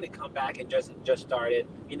 I'm going to come back and just start it,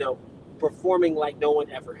 performing like no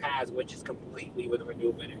one ever has, which is completely with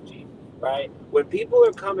renewable energy, right? When people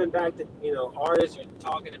are coming back to, artists are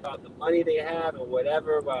talking about the money they have and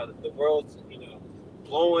whatever, while the world's,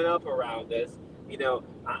 blowing up around us,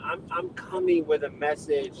 I'm coming with a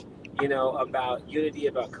message, about unity,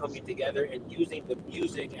 about coming together and using the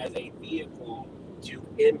music as a vehicle to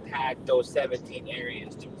impact those 17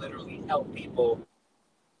 areas, to literally help people.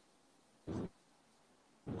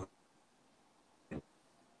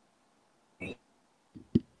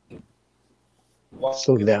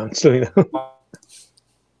 Slow down.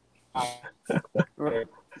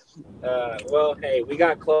 Well, hey, we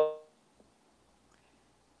got close.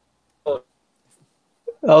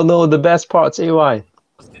 Oh no, the best part's AY.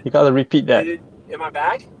 You gotta repeat that. Am I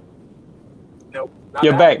back? Nope.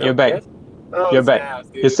 You're back. You're back. Yes? Oh, you're back. snaps,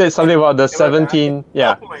 You said something about the 17.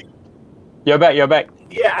 Yeah. Oh my. You're back. You're back.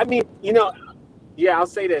 Yeah, I mean, I'll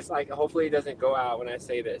say this. Like, hopefully it doesn't go out when I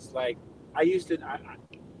say this. Like,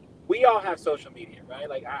 we all have social media, right?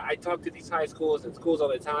 Like, I talk to these high schools and schools all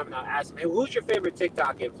the time, and I'll ask them, hey, who's your favorite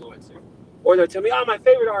TikTok influencer? Or they'll tell me, oh, my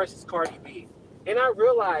favorite artist is Cardi B. And I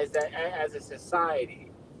realize that as a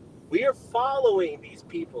society, we are following these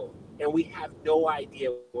people, and we have no idea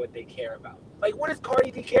what they care about. Like, what does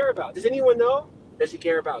Cardi B care about? Does anyone know? Does she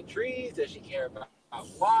care about trees? Does she care about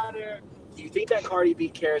water? Do you think that Cardi B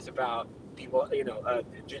cares about people,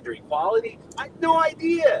 gender equality? I have no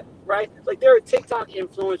idea, right? Like, there are TikTok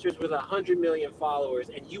influencers with 100 million followers,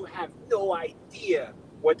 and you have no idea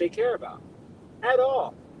what they care about at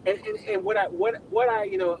all. And what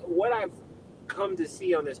I've come to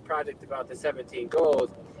see on this project about the 17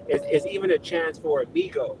 goals is even a chance for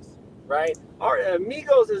Amigos, right?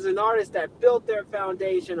 Amigos is an artist that built their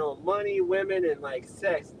foundation on money, women, and like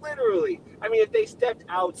sex, literally. I mean, if they stepped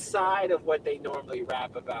outside of what they normally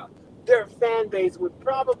rap about, their fan base would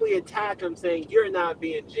probably attack them saying, you're not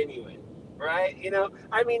being genuine, right?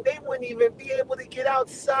 I mean, they wouldn't even be able to get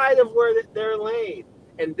outside of where their lane.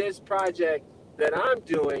 And this project that I'm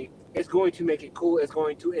doing is going to make it cool. It's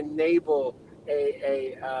going to enable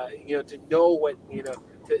to know what,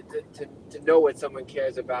 to know what someone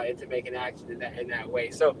cares about and to make an action in that way.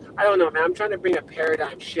 So I don't know, man. I'm trying to bring a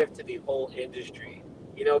paradigm shift to the whole industry,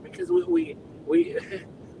 because we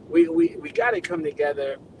got to come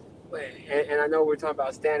together. And I know we're talking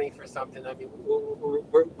about standing for something. I mean,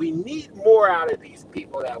 we need more out of these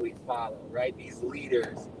people that we follow, right? These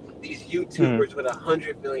leaders, these YouTubers with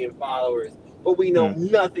 100 million followers, but we know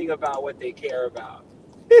nothing about what they care about.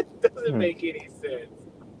 It doesn't make any sense.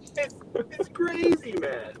 It's crazy,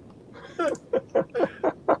 man.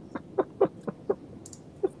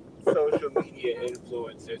 Social media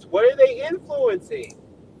influencers. What are they influencing?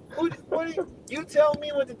 You tell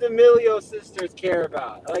me what the D'Amelio sisters care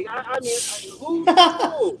about. Like, I mean, who?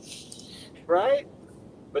 Right?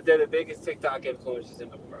 But they're the biggest TikTok influencers in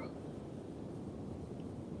the world.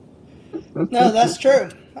 No, that's true.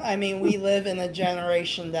 I mean, we live in a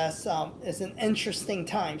generation that's it's an interesting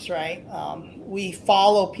times, right? We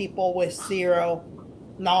follow people with zero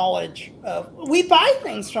knowledge of. We buy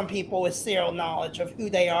things from people with zero knowledge of who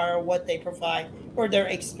they are, or what they provide, or their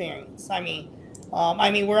experience. I mean,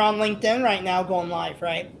 we're on LinkedIn right now, going live,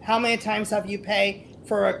 right? How many times have you paid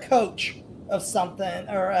for a coach of something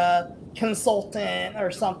or a consultant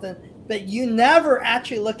or something, but you never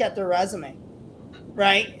actually look at their resume?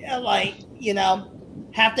 Right? Like,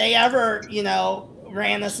 have they ever,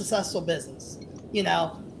 ran a successful business?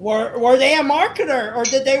 Were they a marketer, or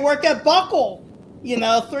did they work at Buckle,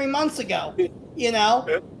 3 months ago? We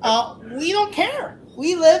don't care.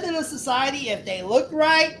 We live in a society, if they look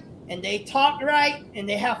right and they talk right and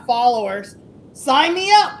they have followers, sign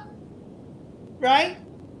me up, right?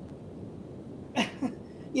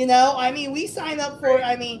 You know, I mean, we sign up for,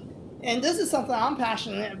 I mean, and this is something I'm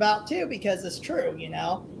passionate about too, because it's true, you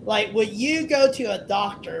know, like would you go to a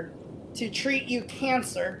doctor to treat you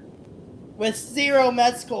cancer with zero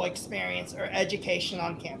med school experience or education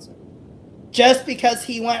on cancer, just because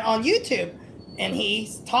he went on YouTube and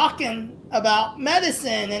he's talking about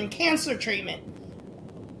medicine and cancer treatment?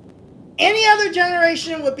 Any other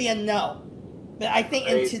generation would be a no. But I think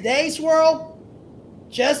in today's world,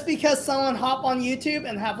 just because someone hop on YouTube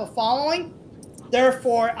and have a following,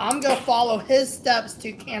 therefore I'm going to follow his steps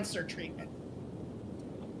to cancer treatment.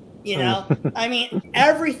 You know, I mean,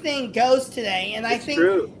 everything goes today. And I think,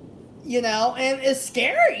 true. You know, and it's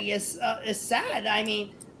scary. It's sad. I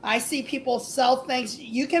mean, I see people sell things.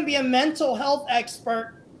 You can be a mental health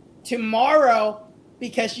expert tomorrow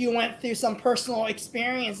because you went through some personal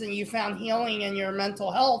experience and you found healing in your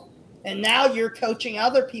mental health. And now you're coaching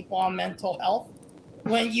other people on mental health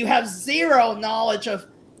when you have zero knowledge of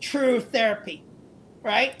true therapy,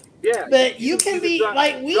 right? Yeah. But you can be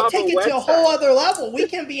like, we take it to a whole other level. We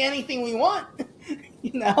can be anything we want,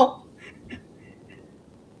 you know?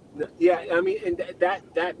 Yeah, I mean, and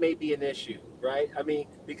that may be an issue, right? I mean,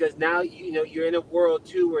 because now, you know, you're in a world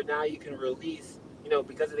too where now you can release, you know,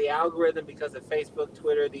 because of the algorithm, because of Facebook,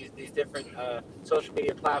 Twitter, these different social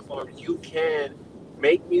media platforms, you can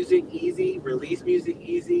make music easy, release music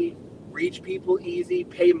easy, reach people easy,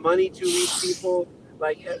 pay money to reach people.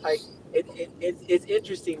 It's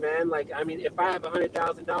interesting, man. Like, I mean, if I have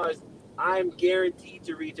 $100,000, I'm guaranteed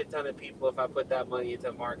to reach a ton of people if I put that money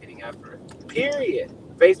into marketing effort. Period.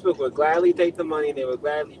 Facebook would gladly take the money. They would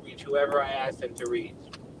gladly reach whoever I asked them to reach,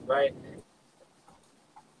 right?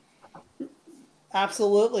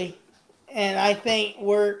 Absolutely. And I think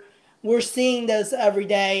we're seeing this every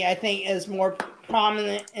day. I think is more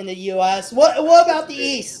prominent in the U.S. What about the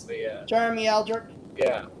East? Yeah. Jeremy Eldrick?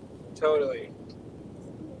 Yeah, totally.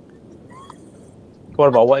 What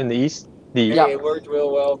about what in the East? It worked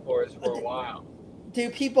real well for us for a while. Do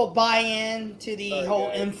people buy in to the whole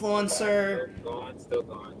influencer? Still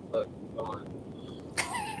gone. Look, gone.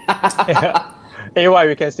 AY,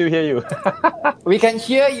 we can still hear you. We can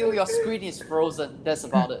hear you. Your screen is frozen. That's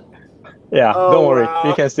about it. Yeah, don't worry.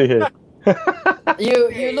 We can still hear you.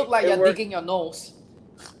 You look like you're digging your nose.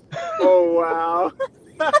 Oh, wow.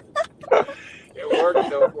 It worked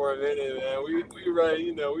though for a minute, man. We right,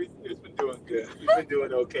 you know, we've been doing good. We've been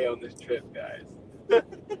doing okay on this trip, guys.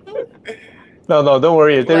 No, don't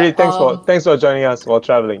worry. Terry, thanks for joining us while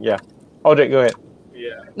traveling. Yeah. Audrey, go ahead.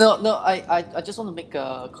 Yeah. No, I just want to make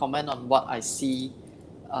a comment on what I see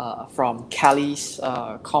from Kelly's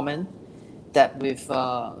comment, that with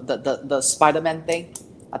the Spider-Man thing.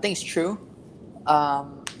 I think it's true.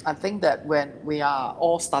 I think that when we are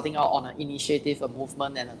all starting out on an initiative, a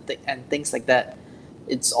movement, and things like that,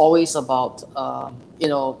 it's always about you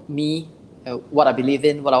know, me, what I believe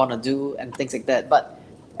in, what I want to do, and things like that. But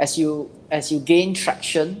as you gain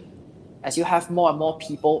traction, as you have more and more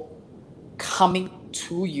people coming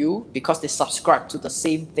to you because they subscribe to the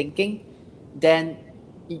same thinking, then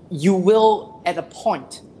you will at a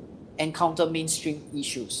point encounter mainstream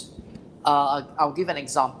issues. I'll give an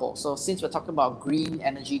example. So since we're talking about green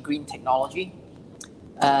energy, green technology,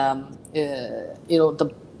 you know, the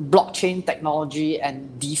blockchain technology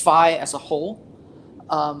and DeFi as a whole,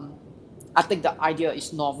 I think the idea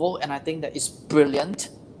is novel, and I think that it's brilliant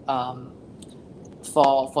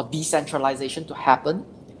for decentralization to happen.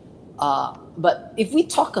 But if we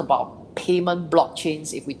talk about payment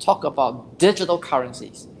blockchains, if we talk about digital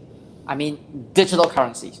currencies, I mean digital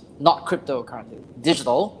currencies, not cryptocurrency,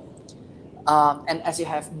 digital. And as you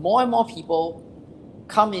have more and more people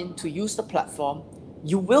come in to use the platform,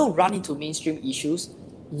 you will run into mainstream issues.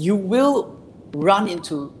 You will run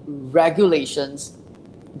into regulations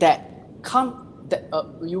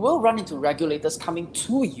you will run into regulators coming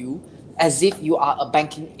to you as if you are a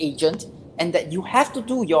banking agent, and that you have to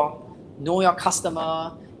know your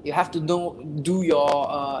customer, you have to do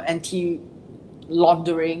your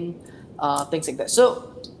anti-laundering, things like that.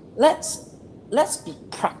 So let's be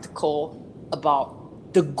practical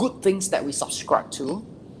about the good things that we subscribe to.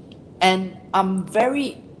 And I'm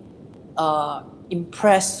very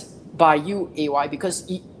impressed by you, AY,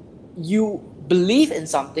 because you believe in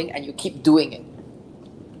something and you keep doing it.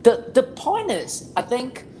 The point is, I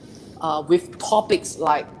think with topics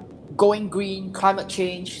like going green, climate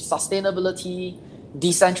change, sustainability,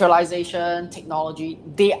 decentralization, technology,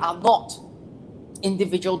 they are not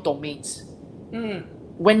individual domains.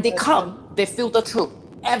 When they come, they filter through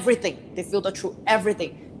everything. It's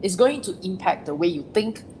going to impact the way you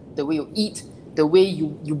think, the way you eat, the way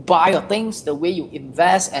you buy your things, the way you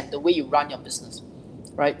invest, and the way you run your business,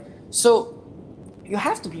 right? So you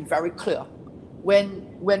have to be very clear.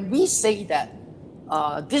 When we say that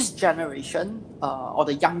this generation or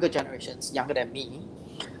the younger generations, younger than me,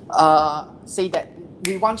 say that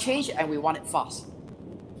we want change and we want it fast.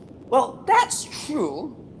 Well, that's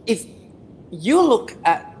true if you look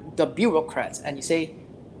at the bureaucrats and you say,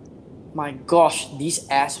 my gosh, these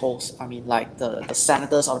assholes, I mean, like the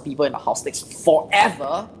senators or the people in the House takes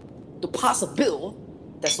forever to pass a bill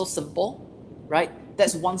that's so simple, right?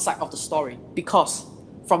 That's one side of the story. Because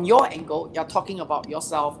from your angle, you're talking about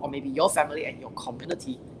yourself or maybe your family and your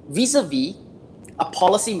community vis-a-vis a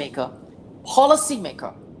policymaker,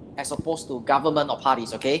 as opposed to government or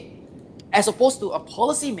parties, okay? As opposed to a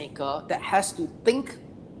policymaker that has to think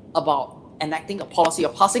about enacting a policy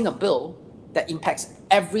or passing a bill that impacts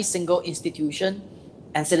every single institution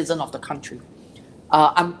and citizen of the country.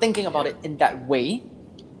 I'm thinking about it in that way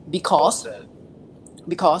because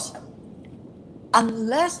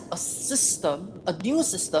unless a new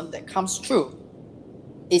system that comes through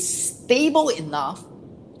is stable enough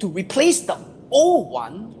to replace the old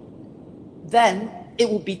one, then it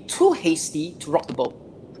would be too hasty to rock the boat.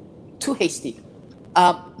 Too hasty.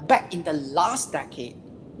 Back in the last decade,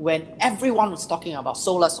 when everyone was talking about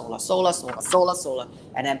solar,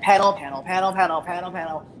 and then panel,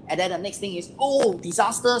 and then the next thing is,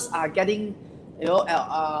 disasters are getting,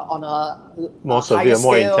 on a more higher severe,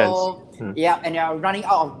 more scale. intense. Yeah, and they are running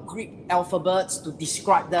out of Greek alphabets to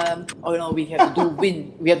describe them. We have to do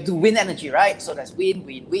wind. We have to do wind energy, right? So that's wind,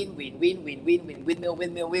 windmill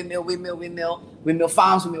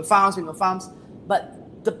farms.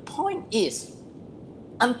 But the point is,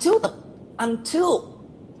 until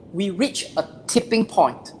we reach a tipping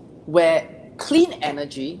point where clean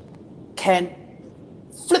energy can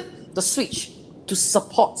flip the switch to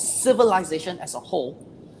support civilization as a whole,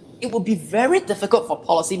 it will be very difficult for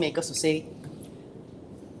policymakers to say,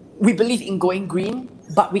 we believe in going green,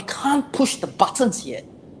 but we can't push the buttons yet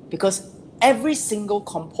because every single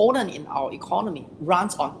component in our economy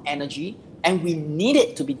runs on energy and we need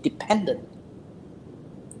it to be dependent.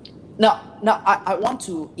 Now, I want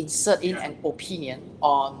to insert in an opinion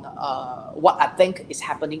on what I think is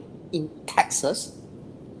happening in Texas.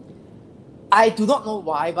 I do not know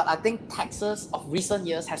why, but I think Texas of recent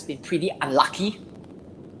years has been pretty unlucky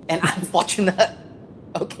and unfortunate.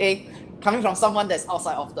 Okay, coming from someone that's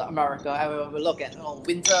outside of America, I will look at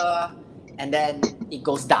winter, and then it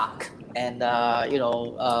goes dark, and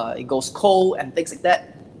it goes cold and things like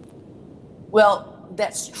that. Well,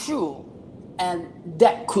 that's true, and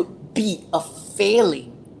that could be a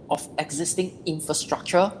failing of existing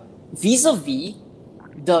infrastructure vis-a-vis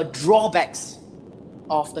the drawbacks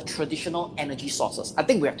of the traditional energy sources. I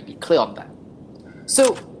think we have to be clear on that.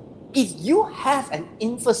 So if you have an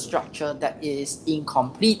infrastructure that is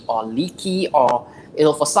incomplete or leaky, or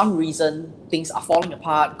for some reason things are falling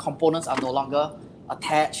apart, components are no longer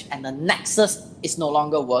attached, and the nexus is no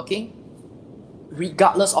longer working,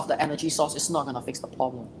 regardless of the energy source, it's not going to fix the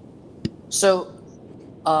problem. So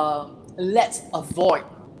let's avoid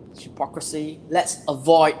hypocrisy. Let's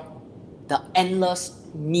avoid the endless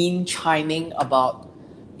meme chiming about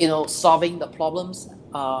solving the problems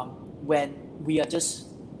when we are just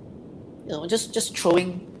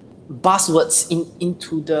throwing buzzwords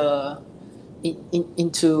into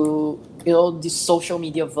this social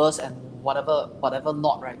media verse and whatever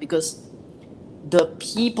not, right? Because the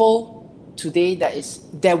people today,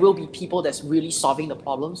 there will be people that's really solving the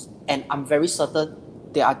problems, and I'm very certain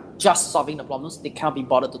they are just solving the problems. They can't be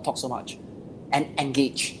bothered to talk so much and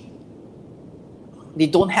engage. They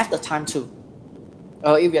don't have the time to.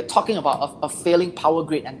 If we are talking about a failing power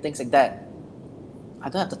grid and things like that, I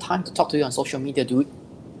don't have the time to talk to you on social media, dude.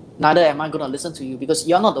 Neither am I going to listen to you, because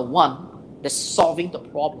you're not the one that's solving the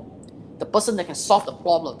problem. The person that can solve the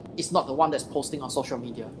problem is not the one that's posting on social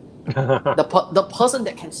media. The person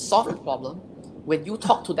that can solve the problem, when you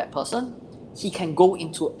talk to that person, he can go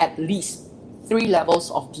into at least 3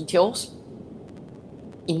 levels of details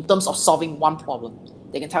in terms of solving one problem.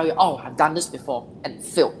 They can tell you, I've done this before and it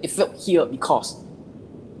failed. It failed here because,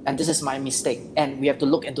 and this is my mistake. And we have to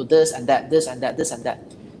look into this and that, this and that, this and that.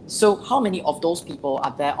 So how many of those people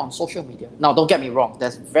are there on social media? Now, don't get me wrong.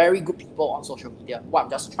 There's very good people on social media. What I'm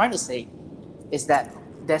just trying to say is that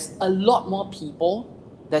there's a lot more people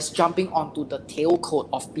that's jumping onto the tailcoat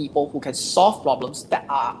of people who can solve problems that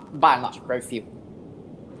are, by and large, very few.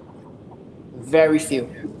 Very few.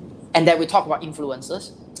 And then we talk about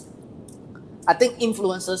influencers. I think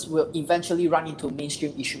influencers will eventually run into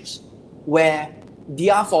mainstream issues where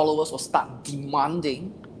their followers will start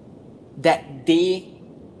demanding that they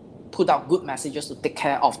put out good messages to take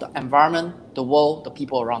care of the environment, the world, the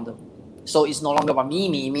people around them. So it's no longer about me.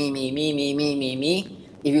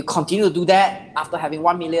 If you continue to do that after having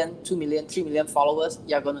 1 million, 2 million, 3 million followers,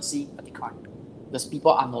 you're going to see a decline because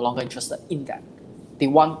people are no longer interested in that. They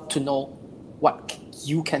want to know what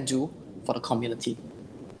you can do for the community.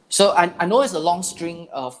 So I know it's a long string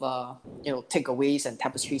of takeaways and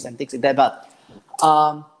tapestries and things like that, but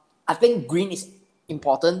I think green is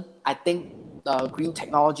important. I think green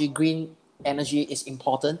technology, green energy is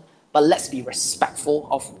important, but let's be respectful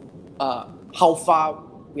of how far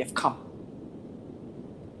we have come.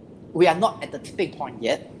 We are not at the tipping point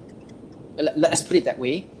yet. Let's put it that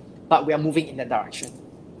way, but we are moving in that direction.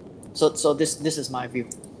 So this is my view.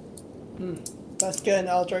 That's good,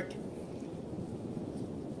 Eldrick.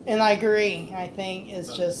 And I agree. I think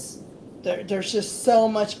it's just there's just so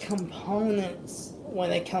much components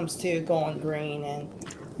when it comes to going green, and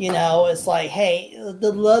it's like, hey,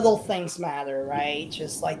 the little things matter, right?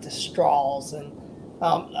 Just like the straws and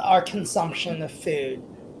our consumption of food,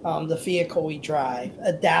 the vehicle we drive,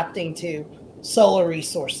 adapting to solar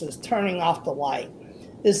resources, turning off the light.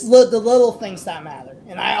 It's the little things that matter.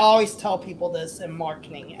 And I always tell people this in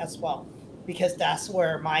marketing as well, because that's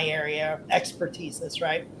where my area of expertise is,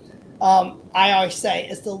 right? I always say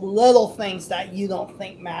it's the little things that you don't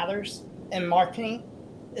think matters in marketing.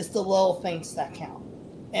 It's the little things that count.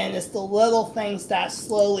 And it's the little things that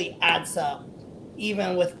slowly adds up,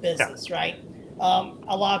 even with business, right?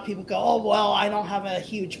 A lot of people go, oh, well, I don't have a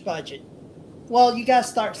huge budget. Well, you got to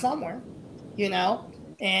start somewhere,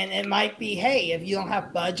 and it might be, hey, if you don't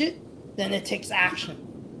have budget, then it takes action.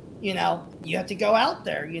 You have to go out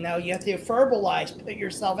there, you have to verbalize, put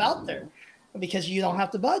yourself out there because you don't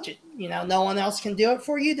have the budget. No one else can do it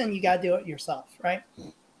for you, then you got to do it yourself, right?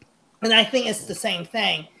 And I think it's the same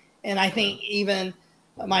thing. And I think even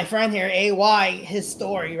my friend here, AY, his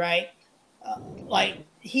story, right? Like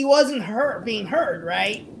he wasn't being heard,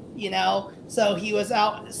 right? So he was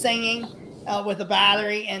out singing with a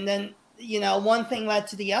battery, and then, one thing led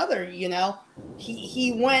to the other,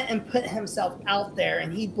 he went and put himself out there,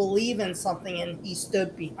 and he believed in something, and he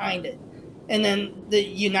stood behind it. And then the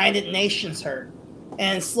United Nations heard,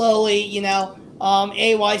 and slowly,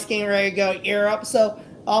 AY's getting ready to go Europe. So,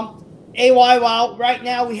 AY, well, right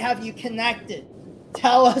now we have you connected.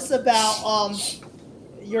 Tell us about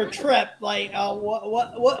your trip. Like,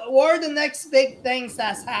 what are the next big things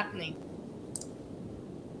that's happening?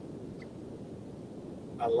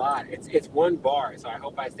 A lot. It's one bar, so I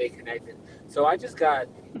hope I stay connected. So I just got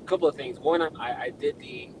a couple of things. One, I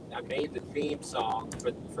made the theme song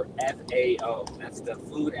for FAO. That's the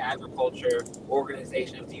Food Agriculture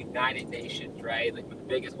Organization of the United Nations, right? Like one of the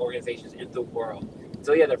biggest organizations in the world.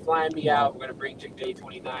 So yeah, they're flying me out. We're gonna bring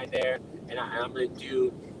J29 there, and I'm gonna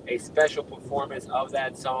do a special performance of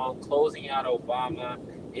that song, closing out Obama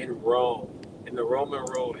in Rome, in the Roman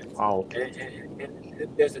ruins. Wow.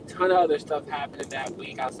 And there's a ton of other stuff happening that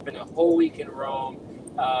week. I'll spend a whole week in Rome.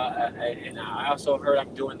 And I also heard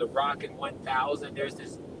I'm doing the Rockin' 1000. There's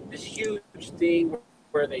this huge thing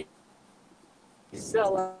where they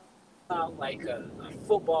sell out like a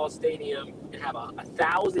football stadium and have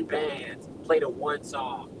 1,000 bands play the one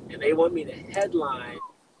song. And they want me to headline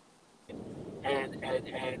and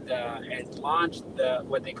launch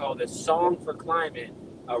what they call the Song for Climate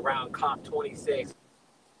around COP26,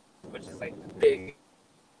 which is like the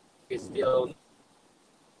biggest deal in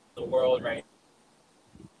the world right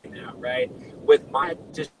now, right? With my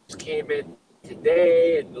just came in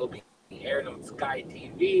today, and it'll be aired on Sky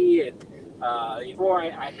TV. And before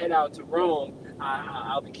I head out to Rome,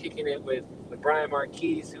 I'll be kicking it with Brian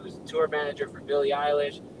Marquis, who's tour manager for Billie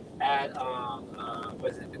Eilish at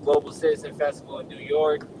the Global Citizen Festival in New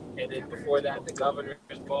York, and then before that, the Governor's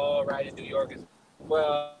Ball right in New York as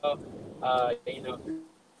well.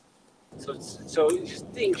 So just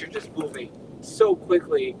things are just moving so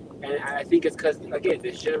quickly, and I think it's because, again,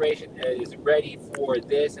 this generation is ready for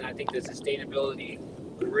this, and I think the sustainability,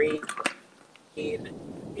 green,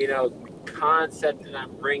 concept that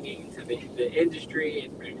I'm bringing to the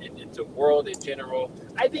industry and to world in general,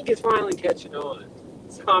 I think it's finally catching on.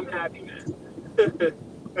 So I'm happy, man.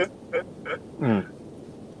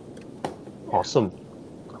 Awesome.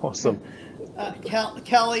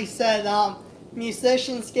 Kelly said,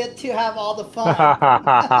 musicians get to have all the fun.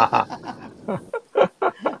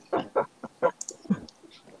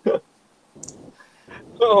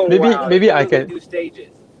 Oh, maybe wow. I can do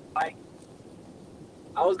stages. Like,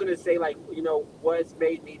 I was gonna say, like, what's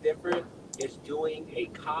made me different is doing a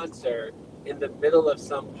concert in the middle of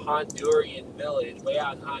some Honduran village, way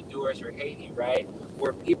out in Honduras or Haiti, right,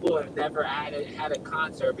 where people have never had a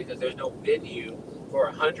concert because there's no venue for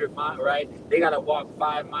 100 miles, right? They got to walk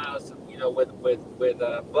 5 miles, you know, with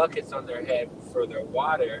buckets on their head for their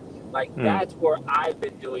water. Like that's where I've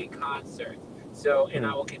been doing concerts. So, and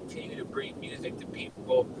I will continue to bring music to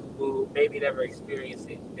people who maybe never experience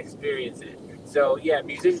it. So, yeah,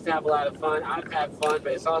 musicians have a lot of fun. I've had fun,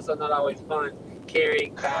 but it's also not always fun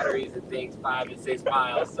carrying batteries and things 5 and 6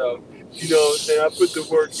 miles. So, you know, then I put the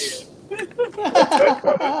work in.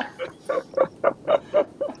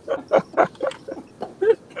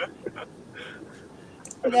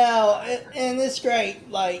 No, and it's great.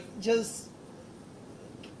 Like,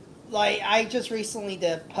 I just recently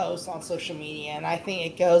did a post on social media, and I think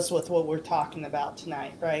it goes with what we're talking about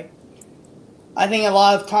tonight, right? I think a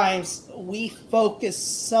lot of times we focus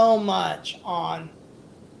so much on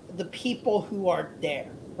the people who are there,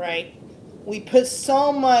 right? We put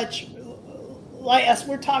so much, like as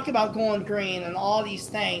we're talking about going green and all these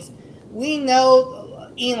things, we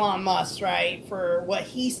know Elon Musk, right, for what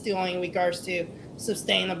he's doing in regards to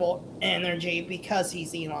sustainable energy because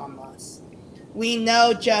he's Elon Musk. We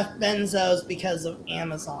know Jeff Bezos because of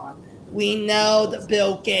Amazon. We know that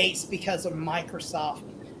Bill Gates because of Microsoft.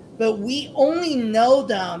 But we only know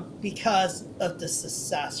them because of the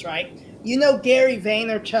success, right? You know Gary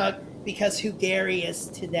Vaynerchuk because who Gary is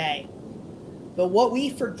today. But what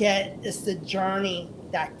we forget is the journey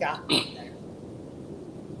that got them there.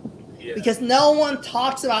 Yeah. Because no one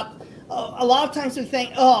talks about, a lot of times we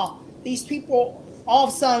think, oh, these people all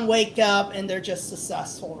of a sudden wake up and they're just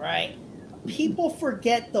successful, right? People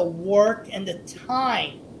forget the work and the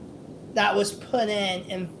time that was put in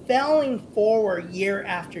and failing forward year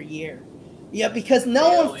after year. Yeah, because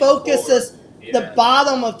no one focuses the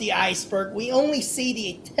bottom of the iceberg. We only see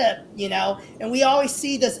the tip, you know, and we always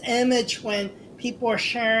see this image when people are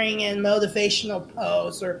sharing in motivational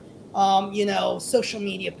posts or, you know, social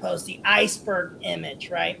media posts, the iceberg image,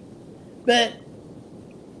 right? But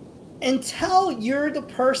until you're the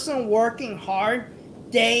person working hard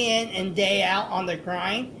day in and day out on the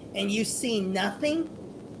grind and you see nothing,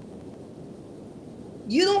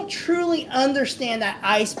 you don't truly understand that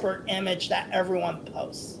iceberg image that everyone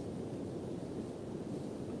posts.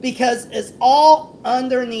 Because it's all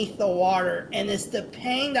underneath the water, and it's the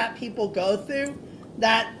pain that people go through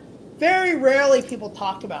that very rarely people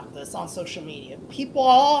talk about this on social media. People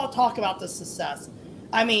all talk about the success.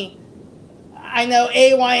 I mean, I know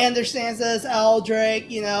AY understands this, Eldrick,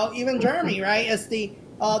 you know, even Jeremy, right? It's the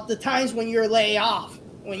times when you're laid off,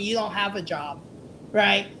 when you don't have a job,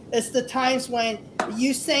 right? It's the times when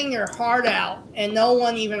you sing your heart out and no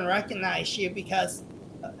one even recognizes you because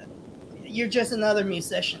you're just another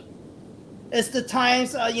musician. It's the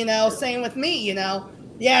times, you know, same with me, you know.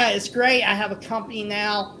 Yeah, it's great. I have a company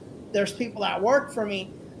now. There's people that work for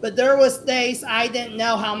me. But there was days I didn't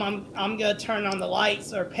know how I'm going to turn on the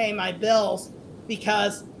lights or pay my bills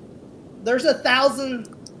because there's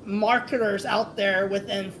 1,000 marketers out there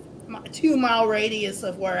within 2-mile radius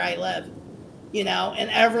of where I live, you know, and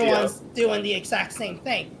everyone's doing the exact same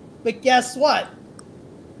thing. But guess what?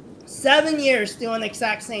 7 years doing the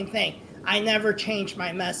exact same thing. I never changed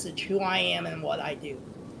my message, who I am and what I do.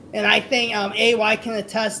 And I think AY can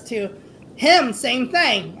attest to him, same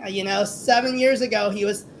thing. You know, 7 years ago,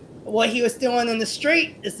 what he was doing in the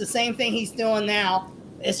street is the same thing he's doing now.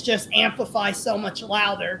 It's just amplified so much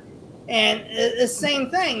louder. And it's the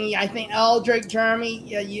same thing. I think Eldrick, Jeremy,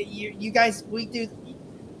 you guys, we do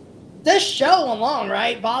this show alone,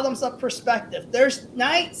 right? Bottoms up perspective. There's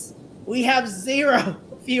nights we have 0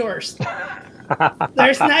 viewers.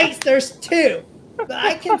 There's nights there's 2. But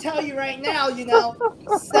I can tell you right now, you know,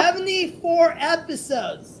 74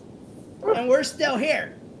 episodes, and we're still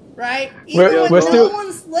here, right? Even when no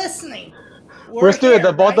one's listening. We're still at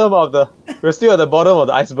the bottom of the. We're still at the bottom of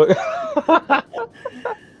the iceberg.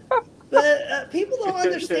 But people don't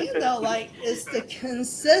understand though, like it's the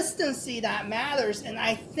consistency that matters. And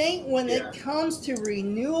I think when it comes to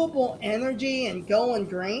renewable energy and going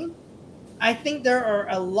green, I think there are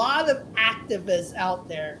a lot of activists out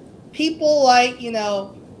there. People like, you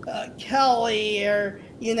know, Kelly or,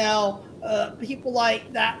 you know, people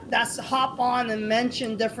like that's hop on and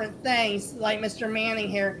mention different things like Mr. Manning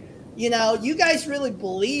here. You know, you guys really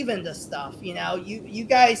believe in this stuff. You know, you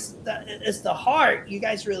guys, it's the heart. You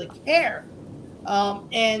guys really care.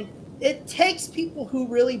 And it takes people who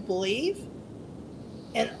really believe.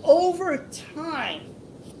 And over time,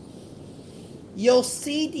 you'll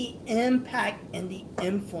see the impact and the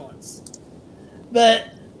influence.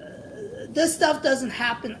 But this stuff doesn't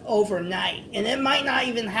happen overnight. And it might not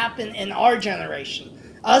even happen in our generation.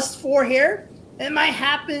 Us 4 here, it might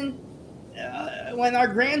happen when our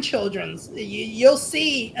grandchildren's, you'll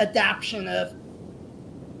see adoption of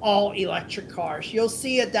all electric cars. You'll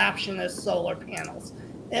see adoption of solar panels.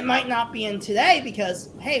 It might not be in today because,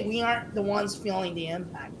 hey, we aren't the ones feeling the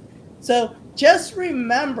impact. So just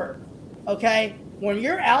remember, okay, when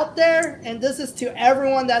you're out there, and this is to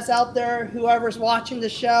everyone that's out there, whoever's watching the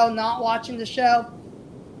show, not watching the show,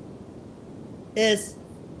 is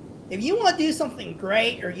if you want to do something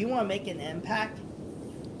great or you want to make an impact,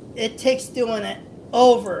 it takes doing it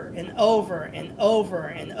over and over and over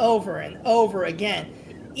and over and over again.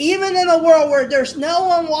 Even in a world where there's no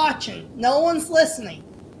one watching, no one's listening,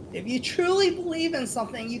 if you truly believe in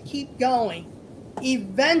something, you keep going.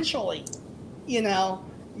 Eventually, you know,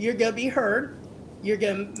 you're going to be heard. You're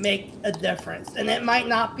going to make a difference. And it might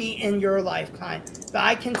not be in your lifetime. But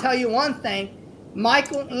I can tell you one thing.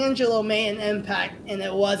 Michelangelo made an impact, and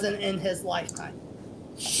it wasn't in his lifetime.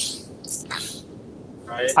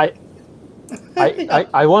 Right.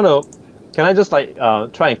 I want to. Can I just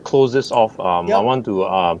try and close this off? Yep. I want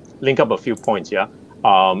to link up a few points. Yeah.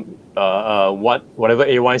 Whatever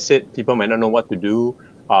AY said, people might not know what to do.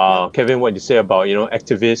 Kevin, what you say about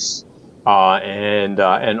activists,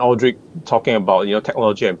 and Aldrich talking about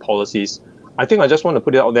technology and policies. I think I just want to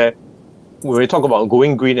put it out there. When we talk about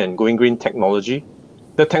going green and going green technology,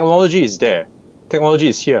 the technology is there. Technology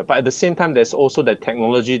is here. But at the same time, there's also that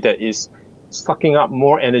technology that is sucking up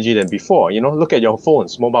more energy than before. Look at your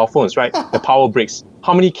phones, mobile phones, right? The power bricks.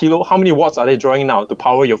 How many watts are they drawing now to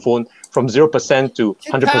power your phone from 0% to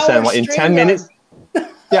 100% in 10 minutes?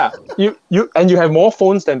 Yeah, you have more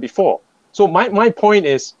phones than before. So my point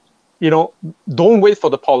is, don't wait for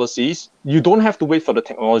the policies. You don't have to wait for the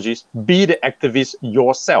technologies. Be the activist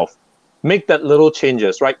yourself. Make that little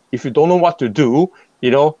changes, right? If you don't know what to do,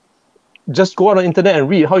 just go on the internet and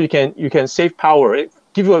read how you can save power.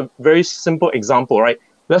 Give you a very simple example, right?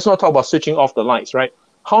 Let's not talk about switching off the lights, right?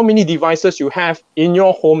 How many devices you have in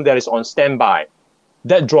your home that is on standby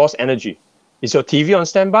that draws energy? Is your TV on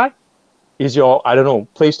standby? Is your,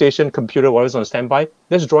 PlayStation, computer, whatever's on standby?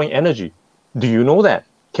 That's drawing energy. Do you know that?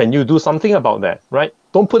 Can you do something about that, right?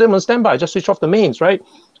 Don't put them on standby. Just switch off the mains, right?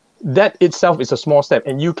 That itself is a small step,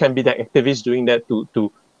 and you can be that activist doing that to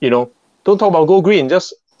don't talk about go green,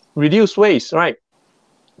 just reduce waste, right?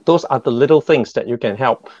 Those are the little things that you can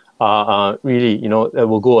help. Really, that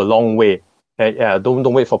will go a long way.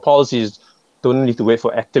 Don't wait for policies. Don't need to wait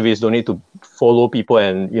for activists. Don't need to follow people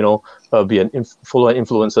and follow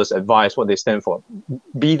influencers' advice, what they stand for.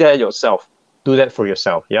 Be there yourself. Do that for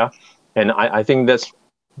yourself. Yeah, and I think that's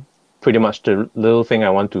pretty much the little thing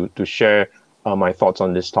I want to share. My thoughts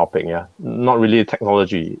on this topic. Yeah, not really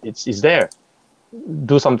technology. It's there.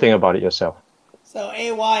 Do something about it yourself. So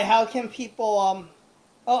AY, how can people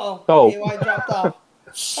Oh. AY dropped off.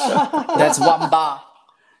 That's one bar.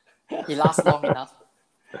 It lasts long enough.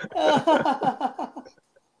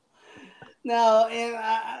 No,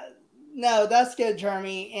 that's good,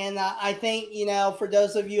 Jeremy. And I think for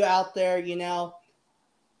those of you out there, you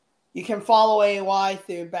can follow AY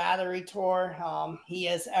through Battery Tour. He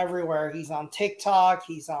is everywhere. He's on TikTok.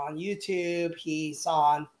 He's on YouTube. He's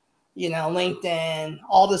on, LinkedIn,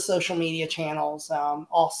 all the social media channels.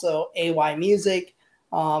 Also AY Music.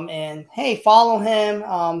 And hey, follow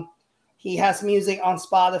him. He has music on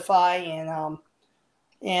Spotify,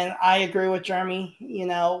 and I agree with Jeremy.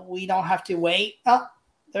 We don't have to wait. Oh,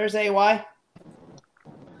 there's AY.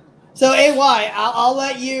 So AY, I'll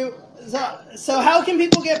let you. So how can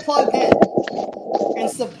people get plugged in and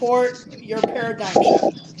support your paradigm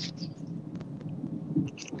shift?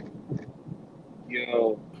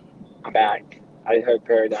 Yo, I'm back. I heard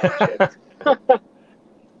paradigm shift.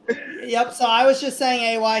 Yep. So I was just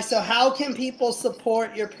saying, AY. So how can people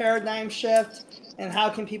support your paradigm shift, and how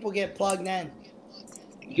can people get plugged in?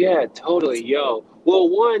 Yeah, totally. Yo. Well,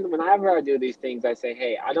 whenever I do these things, I say,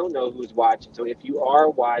 hey, I don't know who's watching. So if you are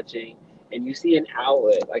watching and you see an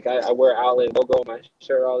outlet, like I wear outlet logo on my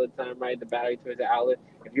shirt all the time, right? The Battery Tour is an outlet.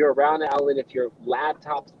 If you're around the outlet, if your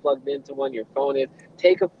laptop's plugged into one, your phone is,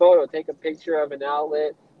 take a photo, take a picture of an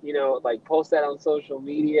outlet, post that on social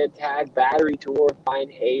media, tag Battery Tour,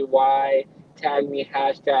 find AY, tag me,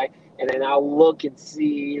 hashtag, and then I'll look and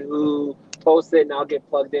see who posted it, and I'll get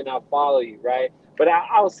plugged in, I'll follow you, right? But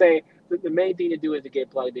I'll say the main thing to do is to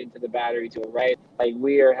get plugged into the Battery Tour, right? Like,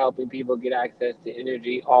 we are helping people get access to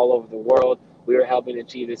energy all over the world. We are helping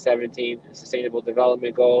achieve the 17 Sustainable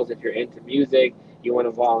Development Goals. If you're into music, you want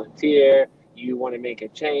to volunteer, you want to make a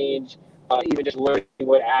change, even just learning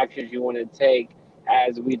what actions you want to take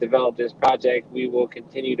as we develop this project, we will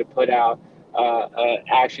continue to put out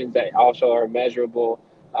actions that also are measurable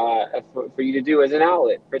for you to do as an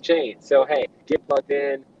outlet for change. So, hey, get plugged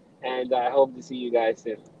in, and I hope to see you guys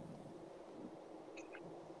soon.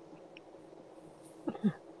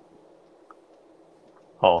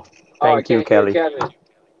 Oh, I thank you, can't hear Kelly.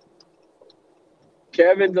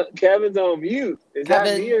 Kevin. Kevin's on mute. Is that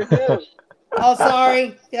Kevin. me or him? Oh,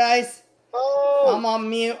 sorry, guys. Oh, I'm on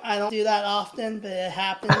mute. I don't do that often, but it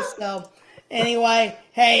happens. So, anyway,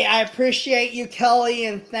 hey, I appreciate you, Kelly,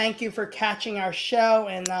 and thank you for catching our show,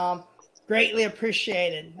 and greatly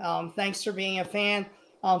appreciated. Thanks for being a fan.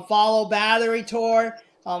 Follow Battery Tour,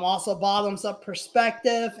 also Bottoms Up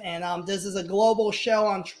Perspective, and this is a global show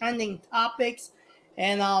on trending topics.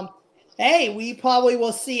 And hey, we probably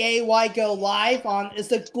will see AY go live on. It's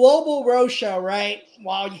the Global Roadshow, right?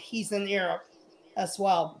 While he's in Europe as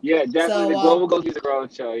well. yeah, definitely So, the Global Gold Music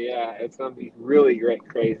Roadshow. Yeah, it's gonna be really great,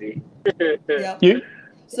 crazy. Yep. You,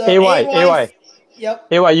 So AY, AY's, yep.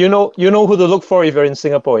 AY, you know who to look for if you're in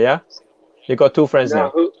Singapore, yeah? You got 2 friends Now, now.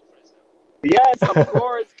 who? Yes, of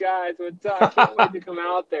course, guys. I can't wait to come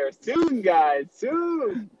out there soon, guys.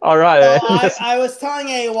 Soon. All right. Well, I was telling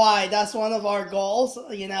AY that's one of our goals.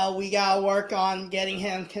 You know, we gotta work on getting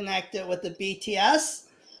him connected with the BTS,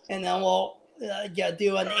 and then we'll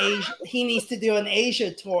do an Asia. He needs to do an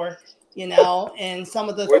Asia tour. You know, in some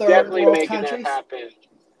of the We're third definitely world making countries. that happen.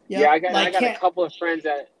 Yep. Yeah, I got a Like couple of friends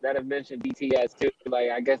that have mentioned BTS too. Like,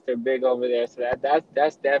 I guess they're big over there, so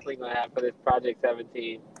that's definitely gonna happen for this Project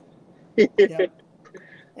 17. Yep.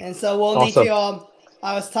 And so we'll Awesome. need to.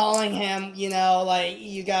 I was telling him, you know, like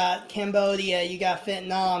you got Cambodia, you got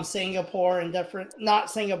Vietnam, Singapore, and different,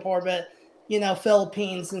 not Singapore, but, you know,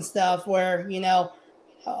 Philippines and stuff where, you know,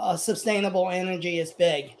 sustainable energy is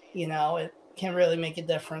big. You know, it can really make a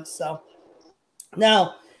difference. So,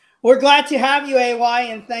 no, we're glad to have you, AY,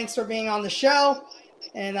 and thanks for being on the show.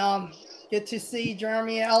 And good to see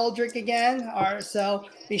Jeremy Eldrick again. So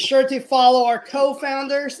be sure to follow our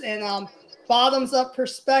co-founders and Bottoms Up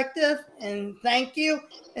Perspective, and thank you.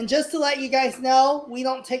 And just to let you guys know, we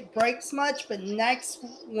don't take breaks much, but next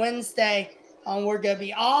Wednesday we're going to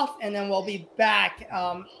be off, and then we'll be back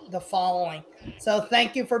the following. So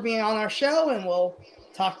thank you for being on our show, and we'll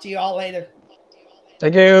talk to you all later.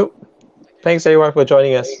 Thank you. Thanks, AY, for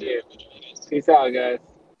joining us. Thank you. Peace out, guys.